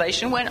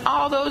Tribulation when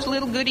all those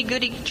little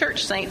goody-goody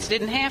church saints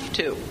didn't have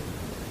to?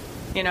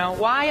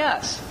 Why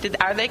us?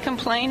 Are they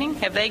complaining?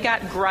 Have they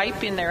got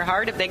gripe in their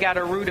heart? Have they got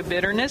a root of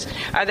bitterness?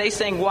 Are they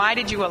saying, why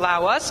did you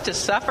allow us to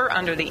suffer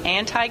under the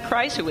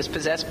Antichrist, who was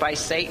possessed by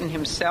Satan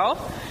himself?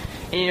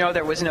 And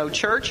there was no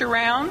church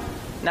around.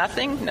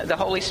 Nothing. The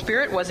Holy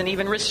Spirit wasn't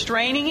even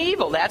restraining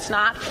evil. That's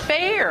not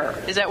fair.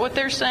 Is that what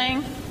they're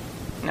saying?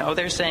 No,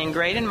 they're saying,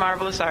 great and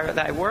marvelous are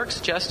thy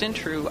works, just and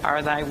true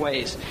are thy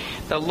ways.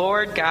 The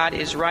Lord God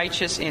is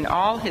righteous in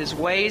all His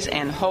ways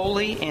and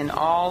holy in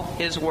all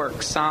His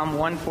works. Psalm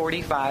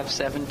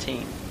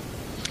 145:17.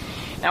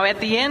 Now at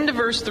the end of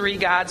verse 3,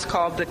 God's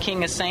called the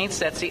King of Saints.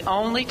 That's the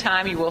only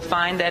time you will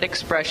find that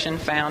expression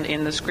found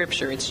in the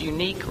Scripture. It's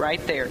unique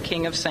right there,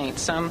 King of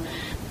Saints. Some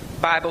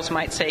Bibles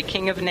might say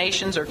King of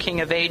Nations or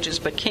King of Ages,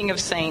 but King of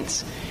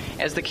Saints,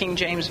 as the King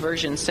James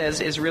Version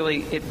says, is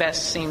really, it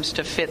best seems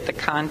to fit the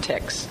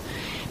context.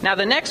 Now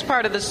the next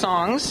part of the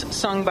songs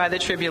sung by the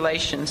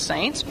tribulation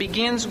saints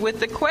begins with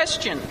the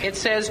question. It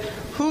says,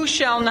 "Who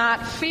shall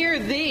not fear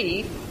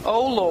Thee,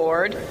 O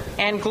Lord,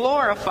 and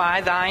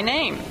glorify Thy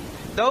name?"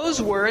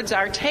 Those words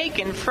are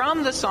taken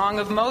from the Song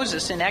of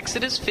Moses in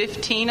Exodus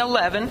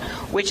 15:11,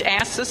 which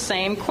asks the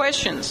same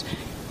questions.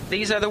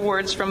 These are the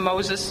words from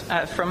Moses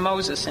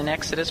in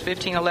Exodus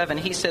 15:11.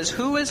 He says,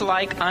 "Who is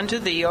like unto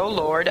thee, O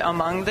Lord,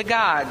 among the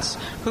gods?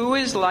 Who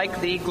is like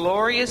thee,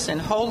 glorious in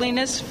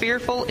holiness,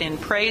 fearful in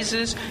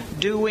praises,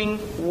 doing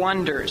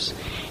wonders?"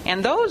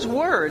 And those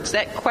words,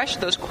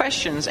 those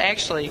questions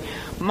actually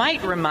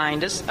might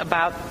remind us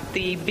about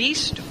the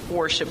beast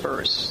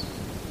worshipers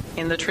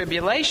in the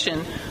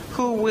tribulation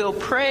who will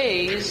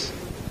praise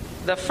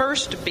the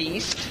first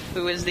beast,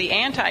 who is the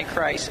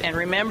Antichrist. And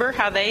remember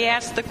how they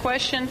asked the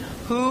question,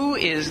 who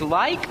is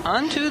like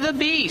unto the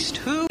beast?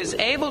 Who is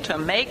able to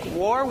make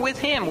war with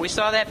him? We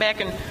saw that back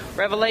in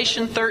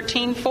Revelation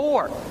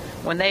 13:4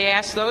 when they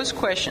asked those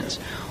questions.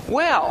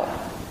 Well,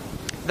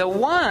 the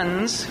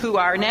ones who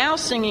are now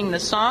singing the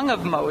Song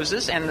of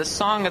Moses and the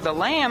Song of the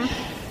Lamb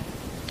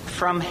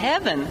from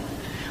heaven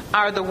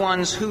are the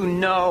ones who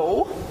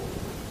know,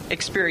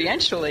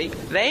 experientially,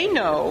 they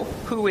know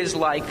who is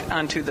like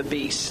unto the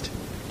beast.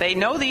 They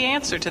know the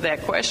answer to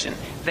that question.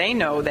 They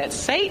know that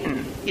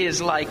Satan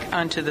is like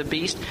unto the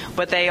beast,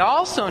 but they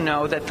also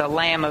know that the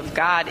Lamb of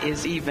God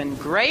is even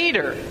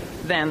greater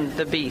than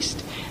the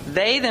beast.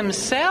 They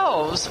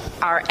themselves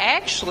are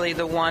actually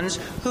the ones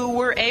who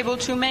were able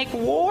to make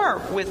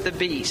war with the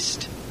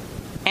beast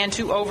and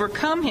to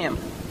overcome him.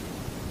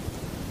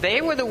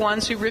 They were the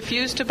ones who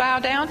refused to bow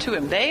down to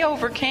him. They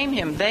overcame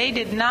him. They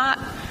did not.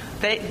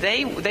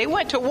 They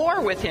went to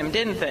war with him,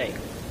 didn't they?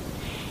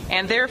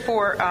 And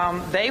therefore,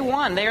 they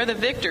won. They are the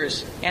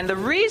victors. And the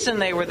reason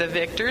they were the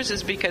victors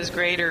is because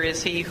greater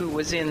is he who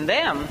was in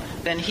them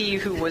than he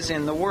who was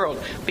in the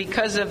world.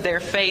 Because of their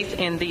faith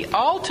in the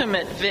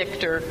ultimate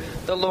victor,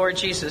 the Lord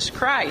Jesus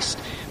Christ,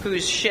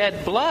 whose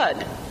shed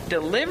blood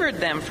delivered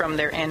them from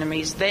their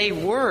enemies, they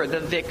were the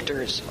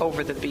victors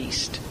over the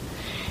beast.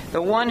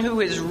 The one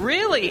who is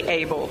really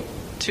able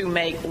to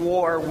make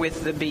war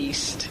with the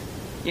beast.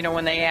 You know,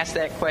 when they ask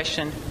that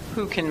question,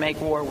 who can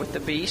make war with the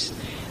beast?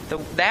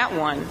 That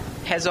one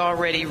has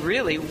already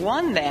really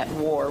won that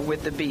war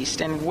with the beast.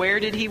 And where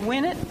did he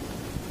win it?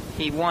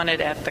 He won it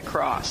at the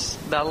cross.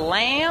 The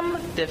Lamb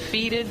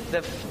defeated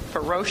the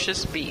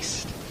ferocious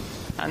beast.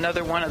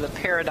 Another one of the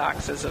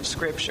paradoxes of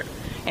Scripture.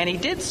 And he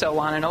did so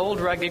on an old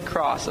rugged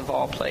cross of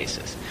all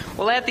places.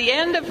 Well, at the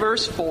end of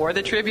verse 4,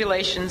 the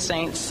tribulation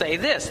saints say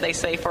this. They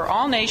say, "For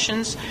all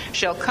nations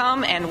shall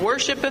come and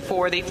worship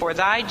before thee, for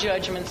thy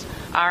judgments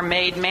are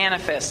made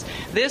manifest."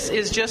 This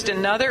is just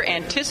another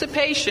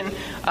anticipation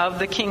of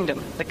the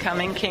kingdom, the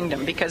coming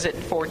kingdom, because it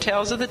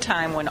foretells of the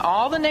time when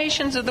all the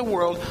nations of the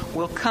world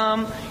will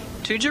come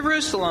to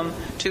Jerusalem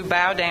to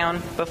bow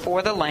down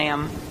before the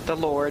Lamb, the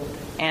Lord,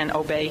 and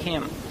obey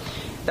him.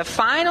 The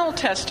final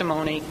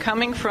testimony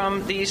coming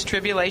from these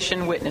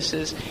tribulation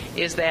witnesses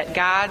is that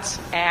God's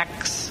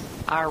acts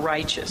are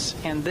righteous.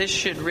 And this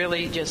should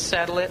really just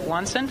settle it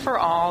once and for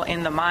all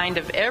in the mind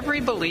of every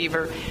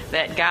believer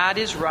that God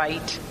is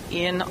right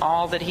in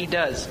all that he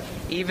does,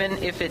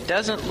 even if it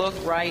doesn't look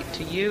right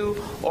to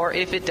you or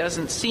if it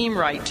doesn't seem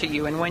right to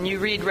you. And when you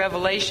read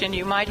Revelation,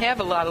 you might have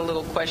a lot of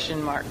little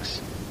question marks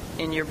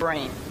in your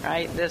brain,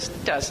 right? This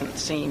doesn't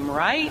seem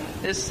right.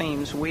 This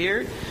seems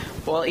weird.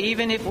 Well,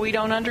 even if we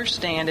don't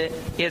understand it,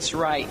 it's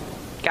right.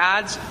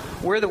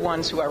 We're the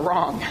ones who are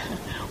wrong.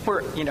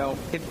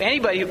 If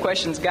anybody who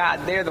questions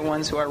God, they're the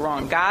ones who are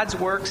wrong. God's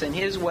works and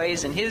his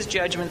ways and his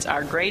judgments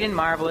are great and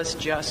marvelous,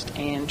 just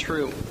and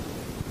true.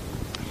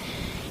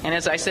 And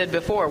as I said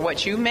before,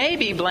 what you may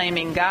be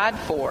blaming God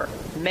for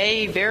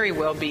may very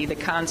well be the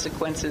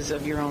consequences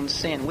of your own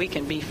sin. We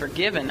can be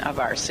forgiven of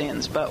our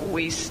sins, but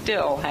we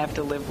still have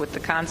to live with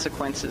the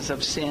consequences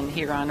of sin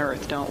here on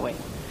earth, don't we?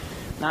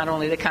 Not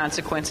only the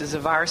consequences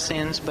of our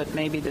sins, but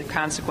maybe the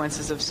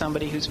consequences of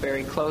somebody who's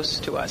very close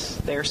to us,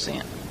 their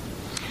sin.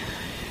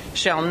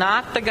 Shall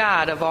not the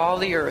God of all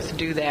the earth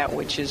do that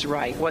which is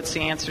right? What's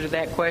the answer to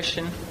that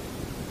question?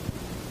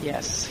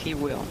 Yes, he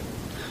will.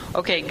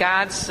 Okay,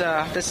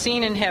 the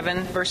scene in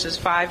heaven, verses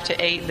 5 to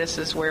 8, this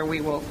is where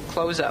we will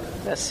close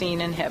up, the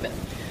scene in heaven.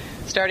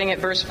 Starting at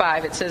verse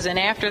 5, it says, "And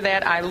after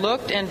that I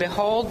looked, and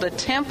behold, the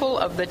temple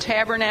of the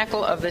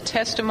tabernacle of the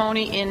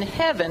testimony in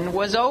heaven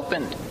was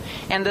opened.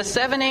 And the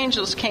 7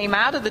 angels came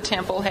out of the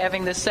temple,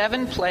 having the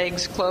 7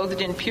 plagues,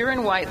 clothed in pure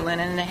and white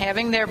linen, and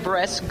having their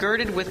breasts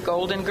girded with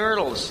golden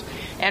girdles.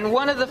 And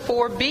one of the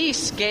 4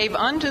 beasts gave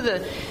unto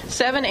the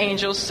 7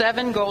 angels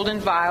 7 golden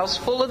vials,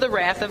 full of the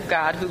wrath of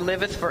God, who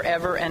liveth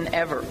forever and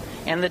ever.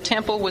 And the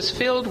temple was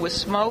filled with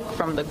smoke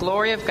from the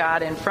glory of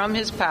God and from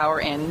his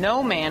power, and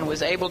no man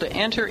was able to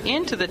enter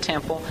into the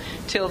temple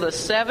till the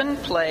 7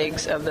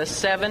 plagues of the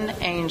 7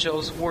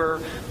 angels were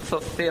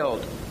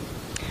fulfilled."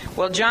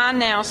 Well, John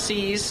now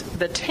sees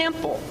the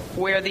temple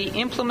where the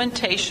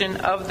implementation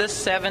of the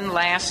 7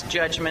 last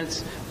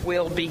judgments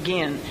will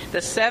begin.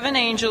 The 7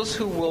 angels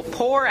who will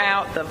pour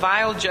out the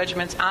vile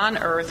judgments on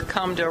earth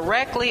come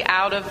directly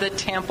out of the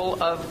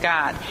temple of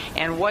God.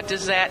 And what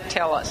does that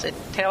tell us? It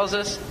tells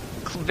us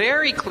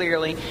very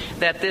clearly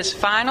that this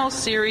final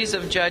series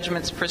of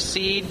judgments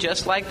proceed,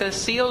 just like the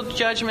sealed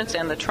judgments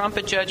and the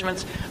trumpet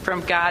judgments,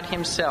 from God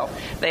himself.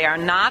 They are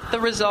not the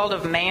result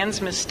of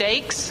man's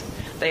mistakes.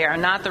 They are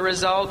not the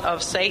result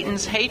of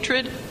Satan's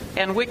hatred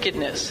and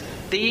wickedness.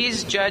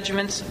 These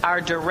judgments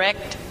are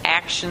direct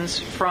actions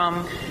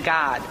from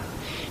God.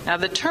 Now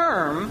the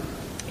term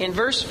in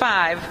verse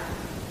 5,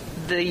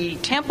 the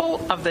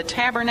temple of the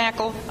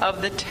tabernacle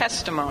of the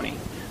testimony.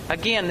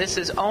 Again, this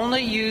is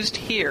only used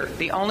here,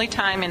 the only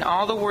time in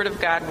all the Word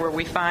of God where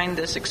we find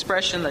this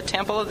expression, the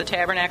temple of the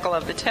tabernacle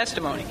of the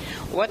testimony.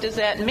 What does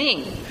that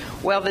mean?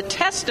 Well, the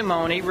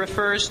testimony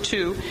refers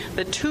to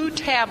the 2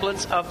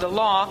 tablets of the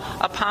law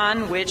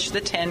upon which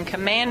the 10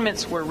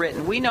 Commandments were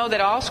written. We know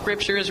that all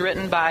Scripture is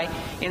written by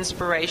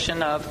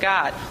inspiration of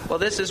God. Well,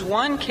 this is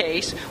one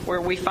case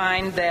where we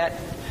find that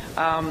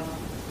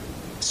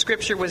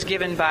Scripture was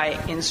given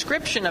by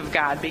inscription of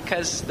God,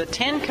 because the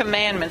 10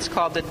 Commandments,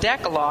 called the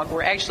Decalogue,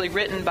 were actually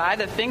written by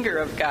the finger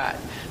of God.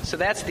 So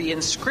that's the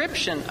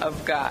inscription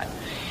of God.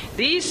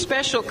 These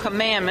special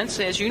commandments,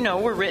 as you know,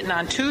 were written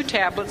on 2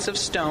 tablets of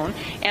stone,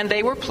 and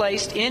they were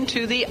placed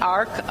into the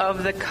Ark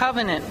of the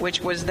Covenant,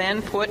 which was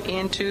then put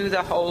into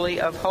the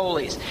Holy of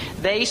Holies.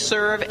 They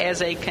serve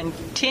as a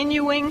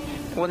continuing,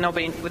 well,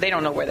 nobody, they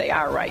don't know where they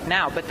are right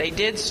now, but they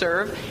did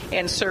serve,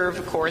 and serve,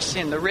 of course,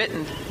 in the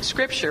written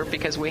Scripture,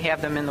 because we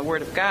have them in the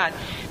Word of God.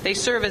 They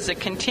serve as a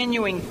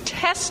continuing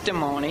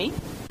testimony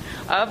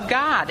of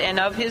God and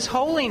of His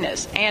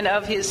holiness and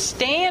of His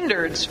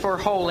standards for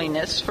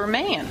holiness for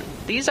man.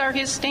 These are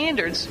His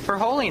standards for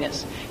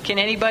holiness. Can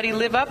anybody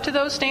live up to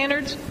those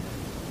standards?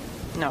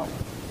 No.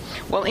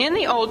 Well, in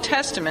the Old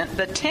Testament,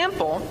 the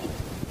temple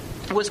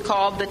was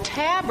called the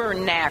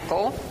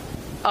tabernacle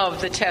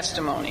of the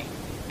testimony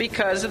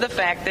because of the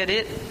fact that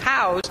it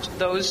housed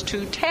those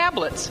 2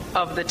 tablets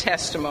of the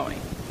testimony,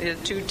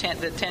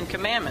 the 10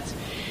 Commandments.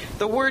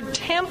 The word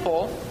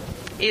temple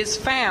is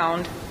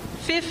found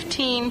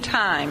 15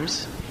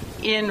 times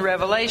in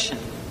Revelation.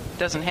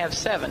 Doesn't have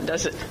 7,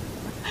 does it?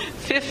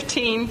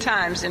 15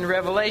 times in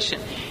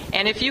Revelation.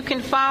 And if you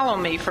can follow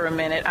me for a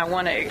minute, I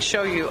want to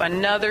show you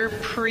another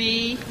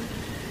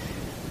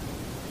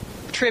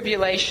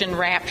pre-tribulation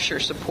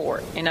rapture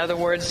support. In other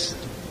words,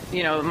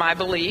 my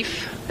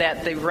belief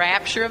that the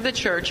rapture of the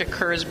church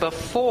occurs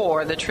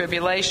before the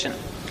tribulation.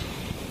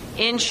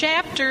 In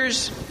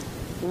chapters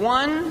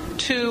 1,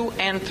 2,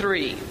 and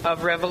 3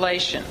 of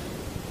Revelation,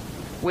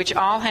 which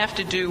all have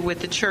to do with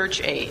the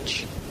church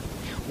age,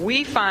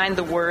 we find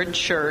the word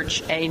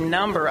church a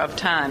number of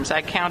times.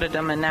 I counted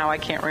them, and now I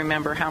can't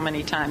remember how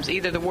many times.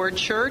 Either the word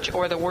church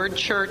or the word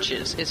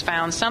churches is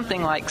found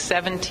something like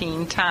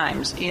 17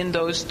 times in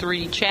those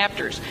 3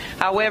 chapters.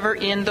 However,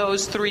 in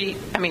those 3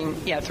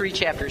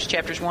 chapters,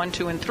 chapters 1,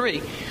 2, and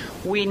 3,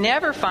 we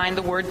never find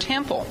the word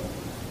temple.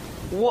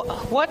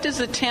 What does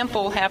the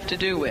temple have to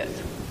do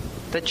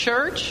with? The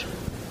church?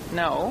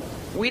 No.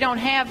 We do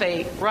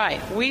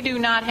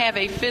not have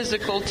a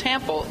physical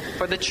temple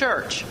for the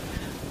church.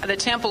 The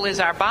temple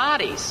is our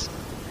bodies.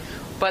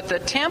 But the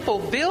temple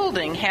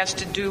building has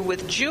to do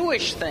with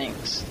Jewish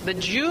things. The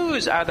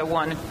Jews are the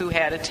one who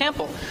had a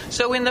temple.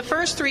 So in the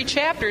first 3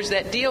 chapters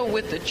that deal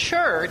with the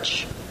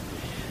church,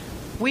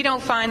 we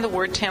don't find the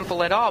word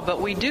temple at all,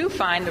 but we do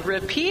find the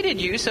repeated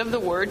use of the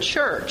word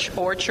church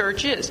or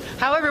churches.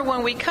 However,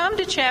 when we come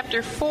to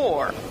chapter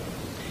 4,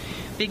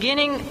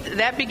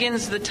 that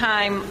begins the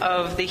time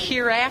of the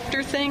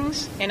hereafter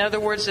things. In other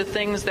words, the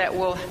things that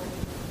will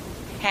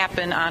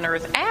happen on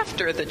earth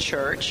after the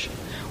church.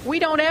 We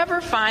don't ever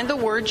find the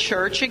word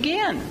church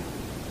again.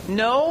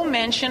 No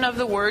mention of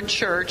the word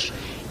church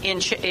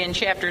in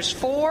chapters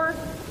 4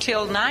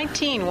 till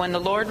 19 when the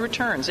Lord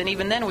returns. And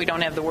even then we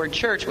don't have the word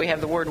church. We have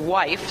the word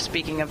wife.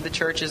 Speaking of the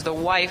church as the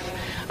wife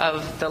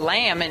of the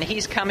Lamb, and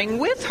He's coming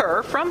with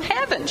her from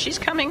heaven. She's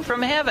coming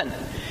from heaven.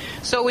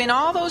 So in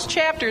all those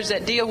chapters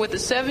that deal with the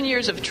 7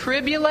 years of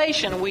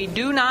tribulation, we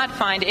do not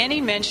find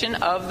any mention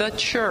of the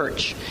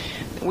church.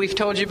 We've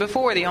told you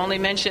before, the only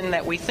mention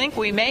that we think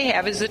we may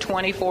have is the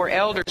 24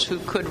 elders who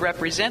could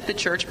represent the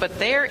church, but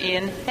they're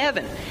in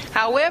heaven.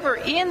 However,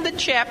 in the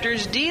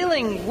chapters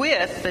dealing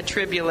with the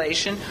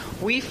tribulation,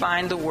 we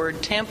find the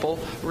word temple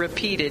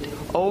repeated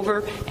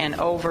over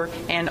and over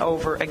and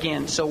over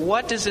again. So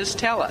what does this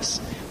tell us?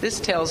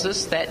 This tells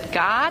us that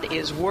God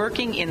is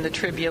working in the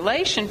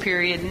tribulation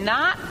period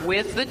not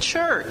with the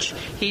church.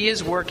 He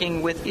is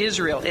working with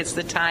Israel. It's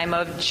the time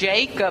of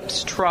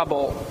Jacob's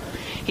trouble.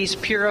 He's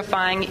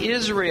purifying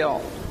Israel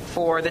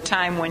for the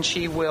time when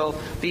she will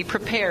be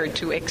prepared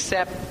to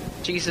accept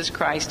Jesus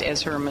Christ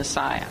as her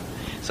Messiah.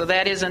 So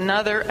that is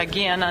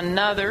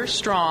another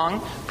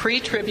strong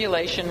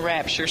pre-tribulation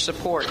rapture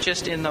support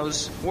just in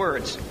those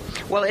words.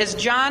 Well, as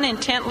John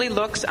intently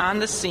looks on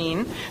the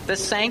scene, the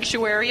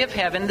sanctuary of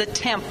heaven, the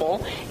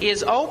temple,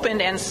 is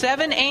opened and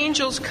 7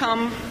 angels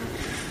come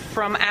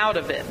from out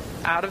of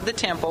the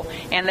temple,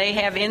 and they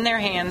have in their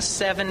hands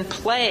 7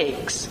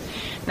 plagues.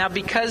 Now,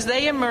 because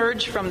they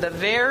emerge from the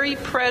very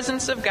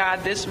presence of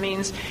God, this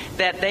means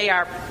that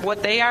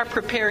what they are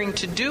preparing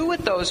to do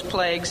with those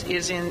plagues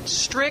is in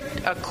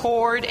strict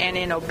accord and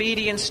in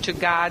obedience to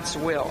God's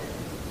will.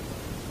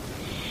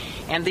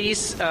 And these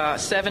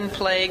 7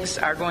 plagues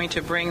are going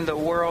to bring the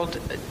world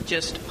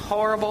just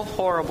horrible,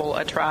 horrible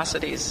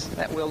atrocities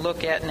that we'll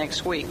look at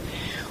next week.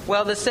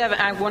 Well,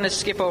 I want to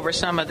skip over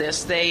some of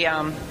this.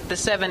 The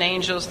 7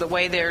 angels, the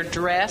way they're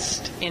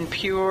dressed in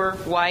pure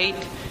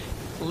white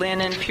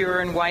linen, pure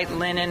and white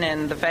linen,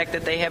 and the fact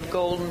that they have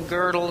golden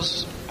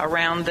girdles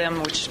around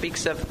them, which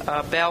speaks of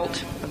a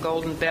belt, a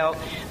golden belt.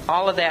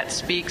 All of that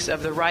speaks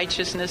of the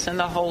righteousness and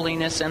the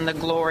holiness and the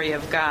glory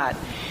of God.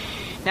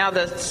 Now,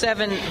 the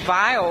 7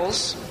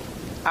 vials,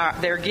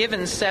 they're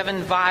given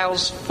 7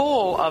 vials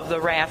full of the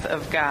wrath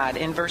of God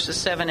in verses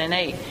 7 and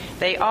 8.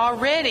 They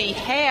already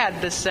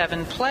had the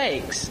 7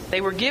 plagues.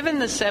 They were given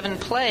the 7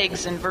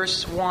 plagues in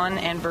verse 1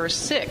 and verse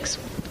 6.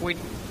 We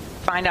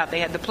find out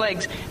they had the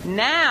plagues.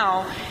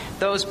 Now,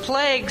 those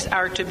plagues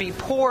are to be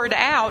poured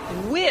out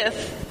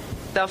with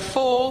the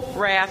full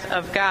wrath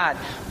of God.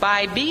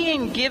 By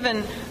being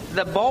given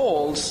the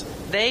bowls,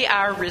 they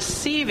are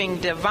receiving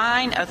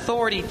divine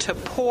authority to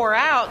pour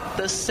out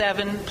the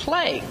 7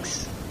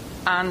 plagues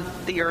on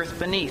the earth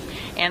beneath.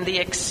 And the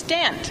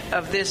extent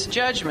of this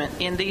judgment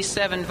in these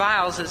 7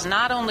 vials is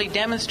not only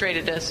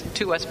demonstrated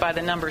to us by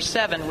the number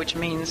 7, which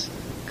means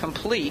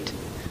complete.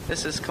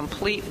 This is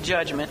complete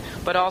judgment,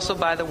 but also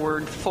by the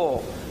word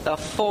full. The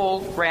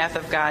full wrath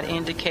of God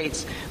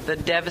indicates the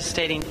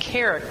devastating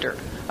character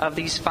of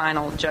these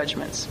final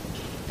judgments,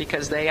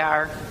 because they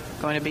are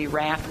going to be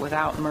wrath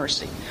without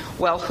mercy.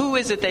 Well, who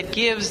is it that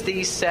gives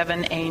these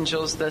 7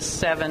 angels the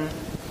 7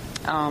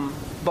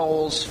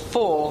 bowls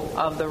full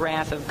of the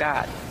wrath of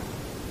God?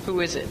 Who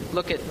is it?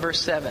 Look at verse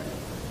 7.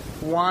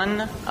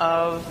 One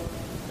of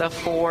the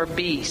 4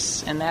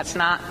 beasts. And that's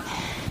not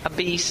a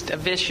beast, a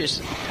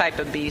vicious type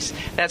of beast.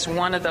 That's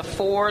one of the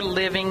 4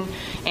 living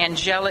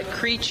angelic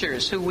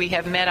creatures who we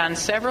have met on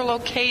several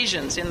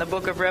occasions in the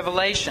book of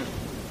Revelation.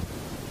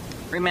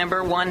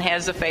 Remember, one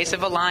has the face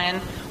of a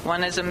lion,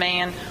 one as a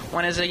man,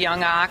 one as a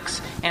young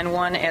ox, and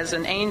one as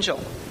an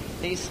angel.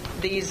 These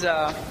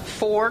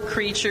 4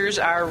 creatures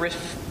are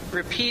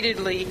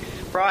repeatedly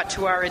brought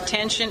to our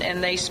attention,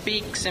 and they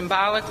speak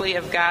symbolically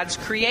of God's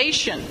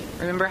creation.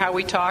 Remember how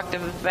we talked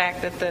of the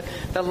fact that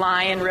the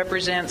lion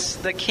represents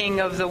the king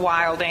of the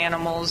wild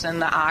animals,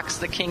 and the ox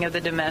the king of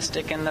the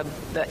domestic, and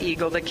the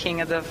eagle the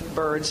king of the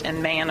birds,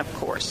 and man, of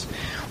course.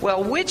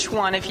 Well, which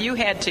one, if you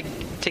had to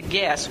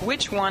guess,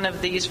 which one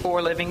of these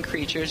 4 living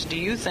creatures do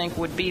you think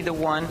would be the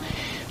one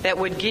that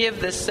would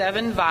give the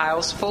 7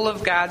 vials full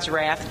of God's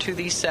wrath to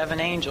these 7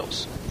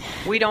 angels?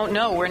 We don't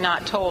know. We're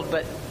not told.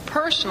 But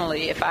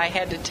personally, if I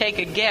had to take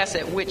a guess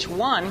at which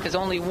one, because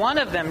only one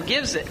of them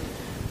gives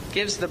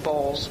the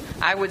bowls,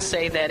 I would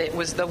say that it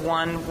was the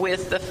one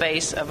with the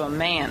face of a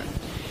man.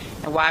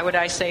 And why would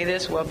I say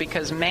this? Well,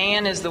 because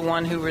man is the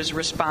one who is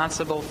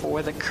responsible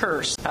for the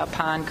curse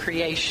upon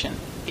creation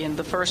in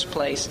the first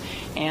place.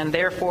 And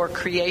therefore,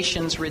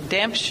 creation's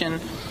redemption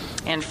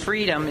and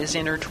freedom is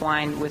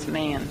intertwined with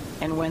man.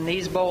 And when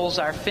these bowls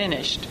are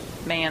finished,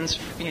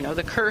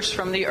 the curse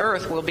from the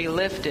earth will be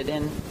lifted,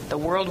 and the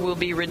world will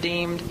be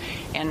redeemed,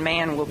 and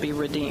man will be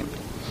redeemed.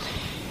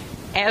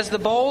 As the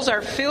bowls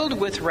are filled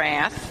with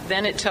wrath,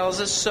 then it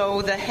tells us,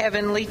 so the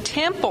heavenly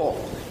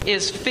temple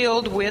is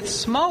filled with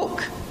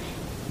smoke.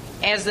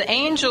 As the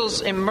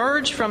angels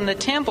emerge from the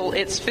temple,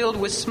 it's filled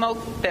with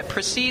smoke that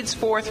proceeds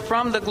forth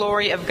from the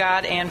glory of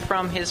God and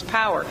from His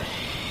power.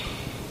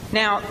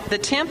 Now, the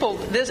temple,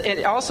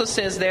 it also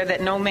says there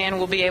that no man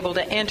will be able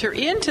to enter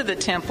into the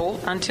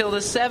temple until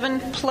the 7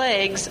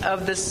 plagues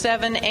of the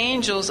 7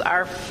 angels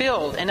are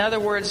filled. In other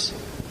words,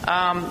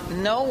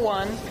 no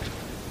one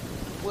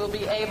will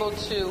be able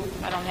to...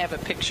 I don't have a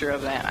picture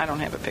of that. I don't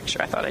have a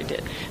picture. I thought I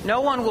did.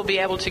 No one will be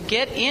able to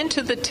get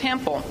into the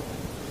temple,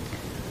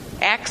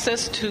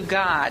 access to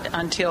God,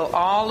 until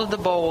all of the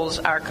bowls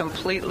are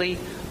completely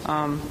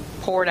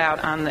poured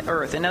out on the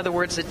earth. In other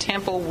words, the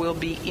temple will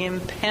be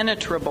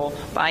impenetrable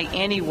by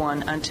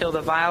anyone until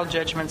the vile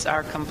judgments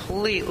are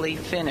completely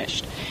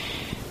finished.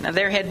 Now,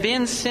 there had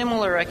been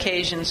similar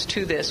occasions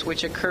to this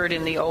which occurred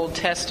in the Old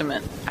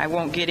Testament. I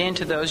won't get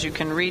into those. You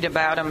can read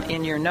about them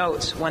in your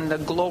notes. When the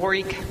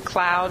glory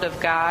cloud of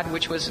God,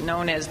 which was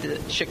known as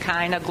the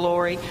Shekinah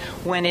glory,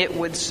 when it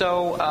would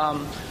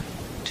so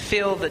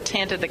fill the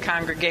tent of the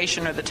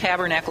congregation or the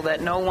tabernacle that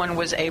no one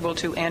was able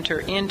to enter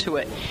into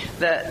it.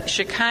 The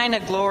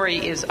Shekinah glory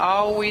is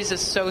always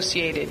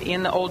associated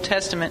in the Old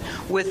Testament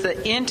with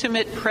the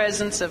intimate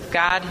presence of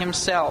God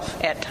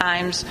Himself at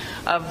times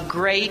of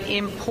great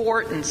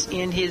importance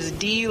in His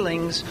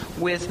dealings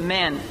with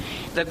men.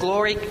 The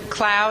glory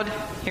cloud,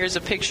 here's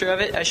a picture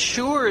of it,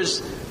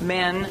 assures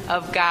men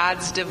of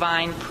God's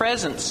divine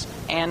presence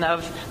and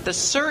of the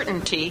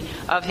certainty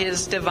of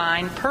His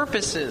divine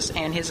purposes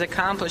and His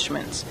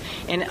accomplishments.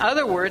 In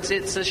other words,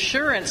 it's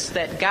assurance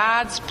that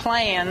God's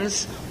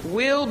plans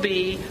will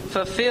be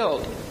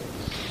fulfilled.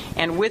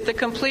 And with the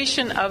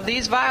completion of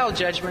these vile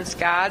judgments,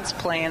 God's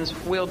plans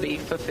will be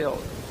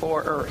fulfilled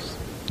for earth.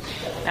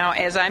 Now,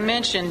 as I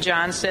mentioned,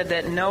 John said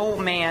that no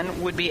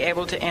man would be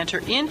able to enter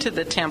into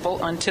the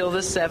temple until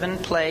the 7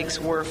 plagues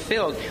were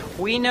filled.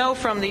 We know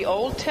from the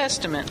Old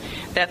Testament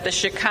that the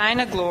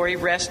Shekinah glory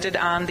rested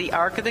on the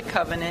Ark of the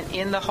Covenant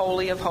in the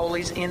Holy of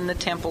Holies in the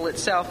temple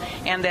itself,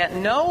 and that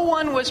no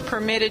one was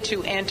permitted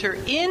to enter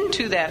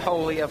into that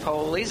Holy of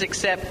Holies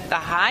except the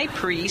high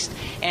priest,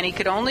 and he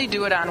could only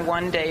do it on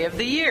one day of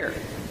the year,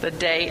 the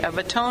Day of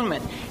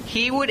Atonement.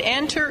 He would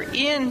enter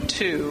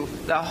into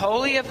the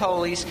Holy of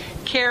Holies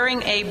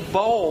carrying a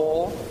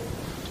bowl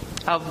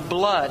of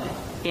blood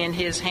in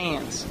his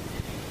hands.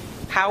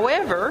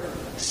 However,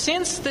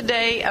 since the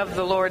day of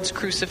the Lord's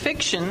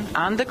crucifixion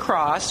on the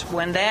cross,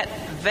 when that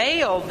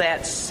veil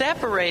that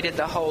separated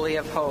the Holy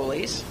of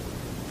Holies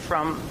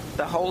from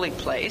the holy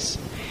place,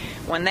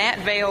 when that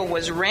veil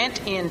was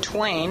rent in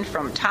twain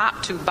from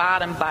top to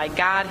bottom by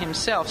God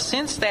himself,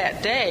 since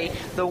that day,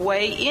 the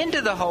way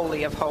into the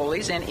Holy of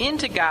Holies and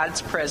into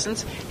God's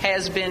presence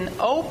has been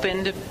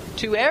opened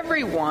to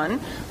everyone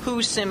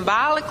who,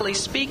 symbolically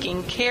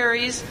speaking,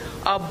 carries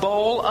a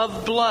bowl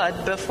of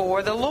blood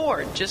before the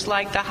Lord, just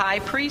like the high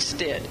priest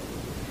did.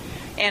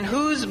 And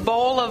whose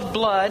bowl of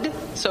blood,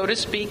 so to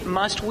speak,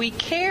 must we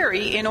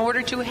carry in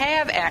order to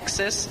have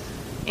access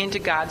into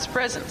God's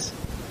presence?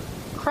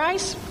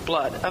 Christ's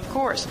blood, of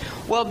course.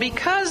 Well,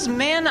 because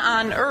men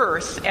on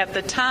earth at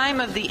the time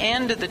of the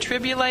end of the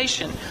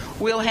tribulation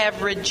will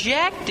have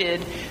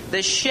rejected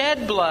the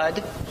shed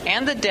blood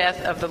and the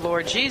death of the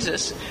Lord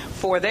Jesus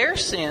for their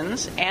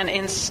sins, and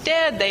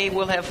instead they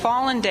will have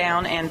fallen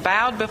down and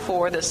bowed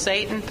before the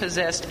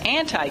Satan-possessed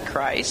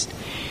Antichrist,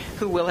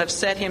 who will have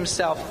set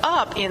himself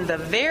up in the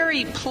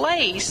very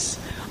place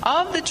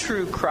of the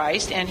true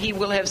Christ, and he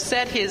will have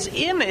set his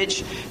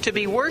image to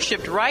be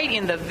worshipped right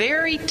in the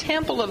very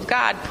temple of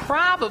God,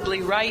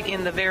 probably right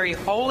in the very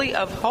Holy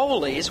of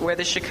Holies where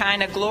the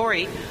Shekinah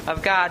glory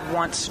of God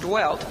once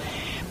dwelt.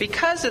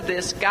 Because of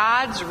this,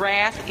 God's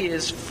wrath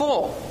is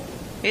full.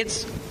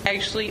 It's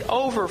actually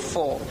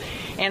overfull.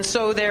 And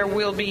so there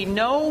will be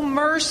no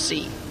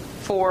mercy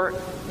for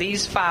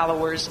these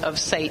followers of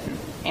Satan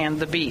and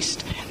the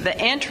beast. The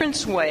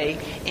entranceway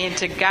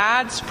into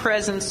God's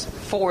presence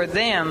for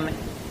them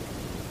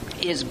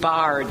is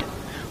barred.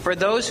 For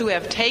those who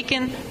have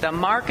taken the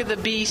mark of the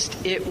beast,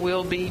 it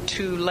will be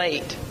too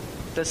late.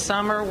 The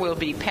summer will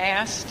be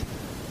past.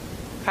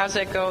 How's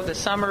that go? The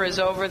summer is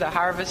over, the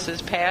harvest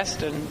is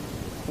past, and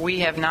we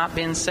have not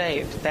been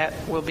saved. That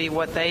will be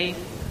what they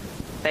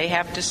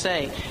have to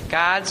say.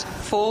 God's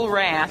full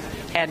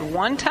wrath had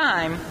one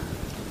time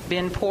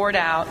been poured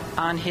out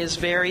on his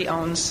very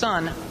own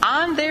Son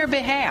on their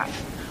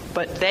behalf,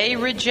 but they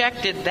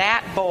rejected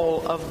that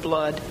bowl of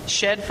blood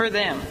shed for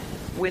them,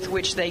 with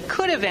which they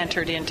could have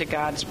entered into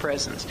God's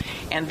presence.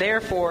 And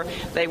therefore,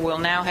 they will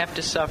now have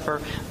to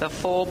suffer the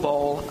full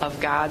bowl of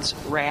God's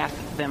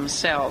wrath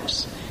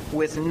themselves,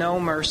 with no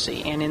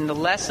mercy. And in the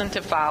lesson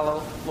to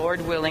follow,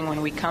 Lord willing,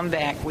 when we come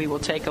back, we will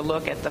take a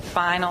look at the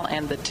final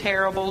and the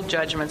terrible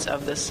judgments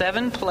of the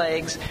 7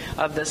 plagues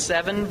of the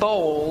 7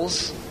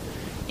 bowls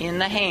in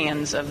the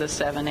hands of the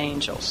 7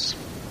 angels.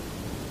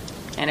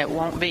 And it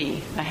won't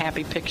be a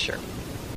happy picture.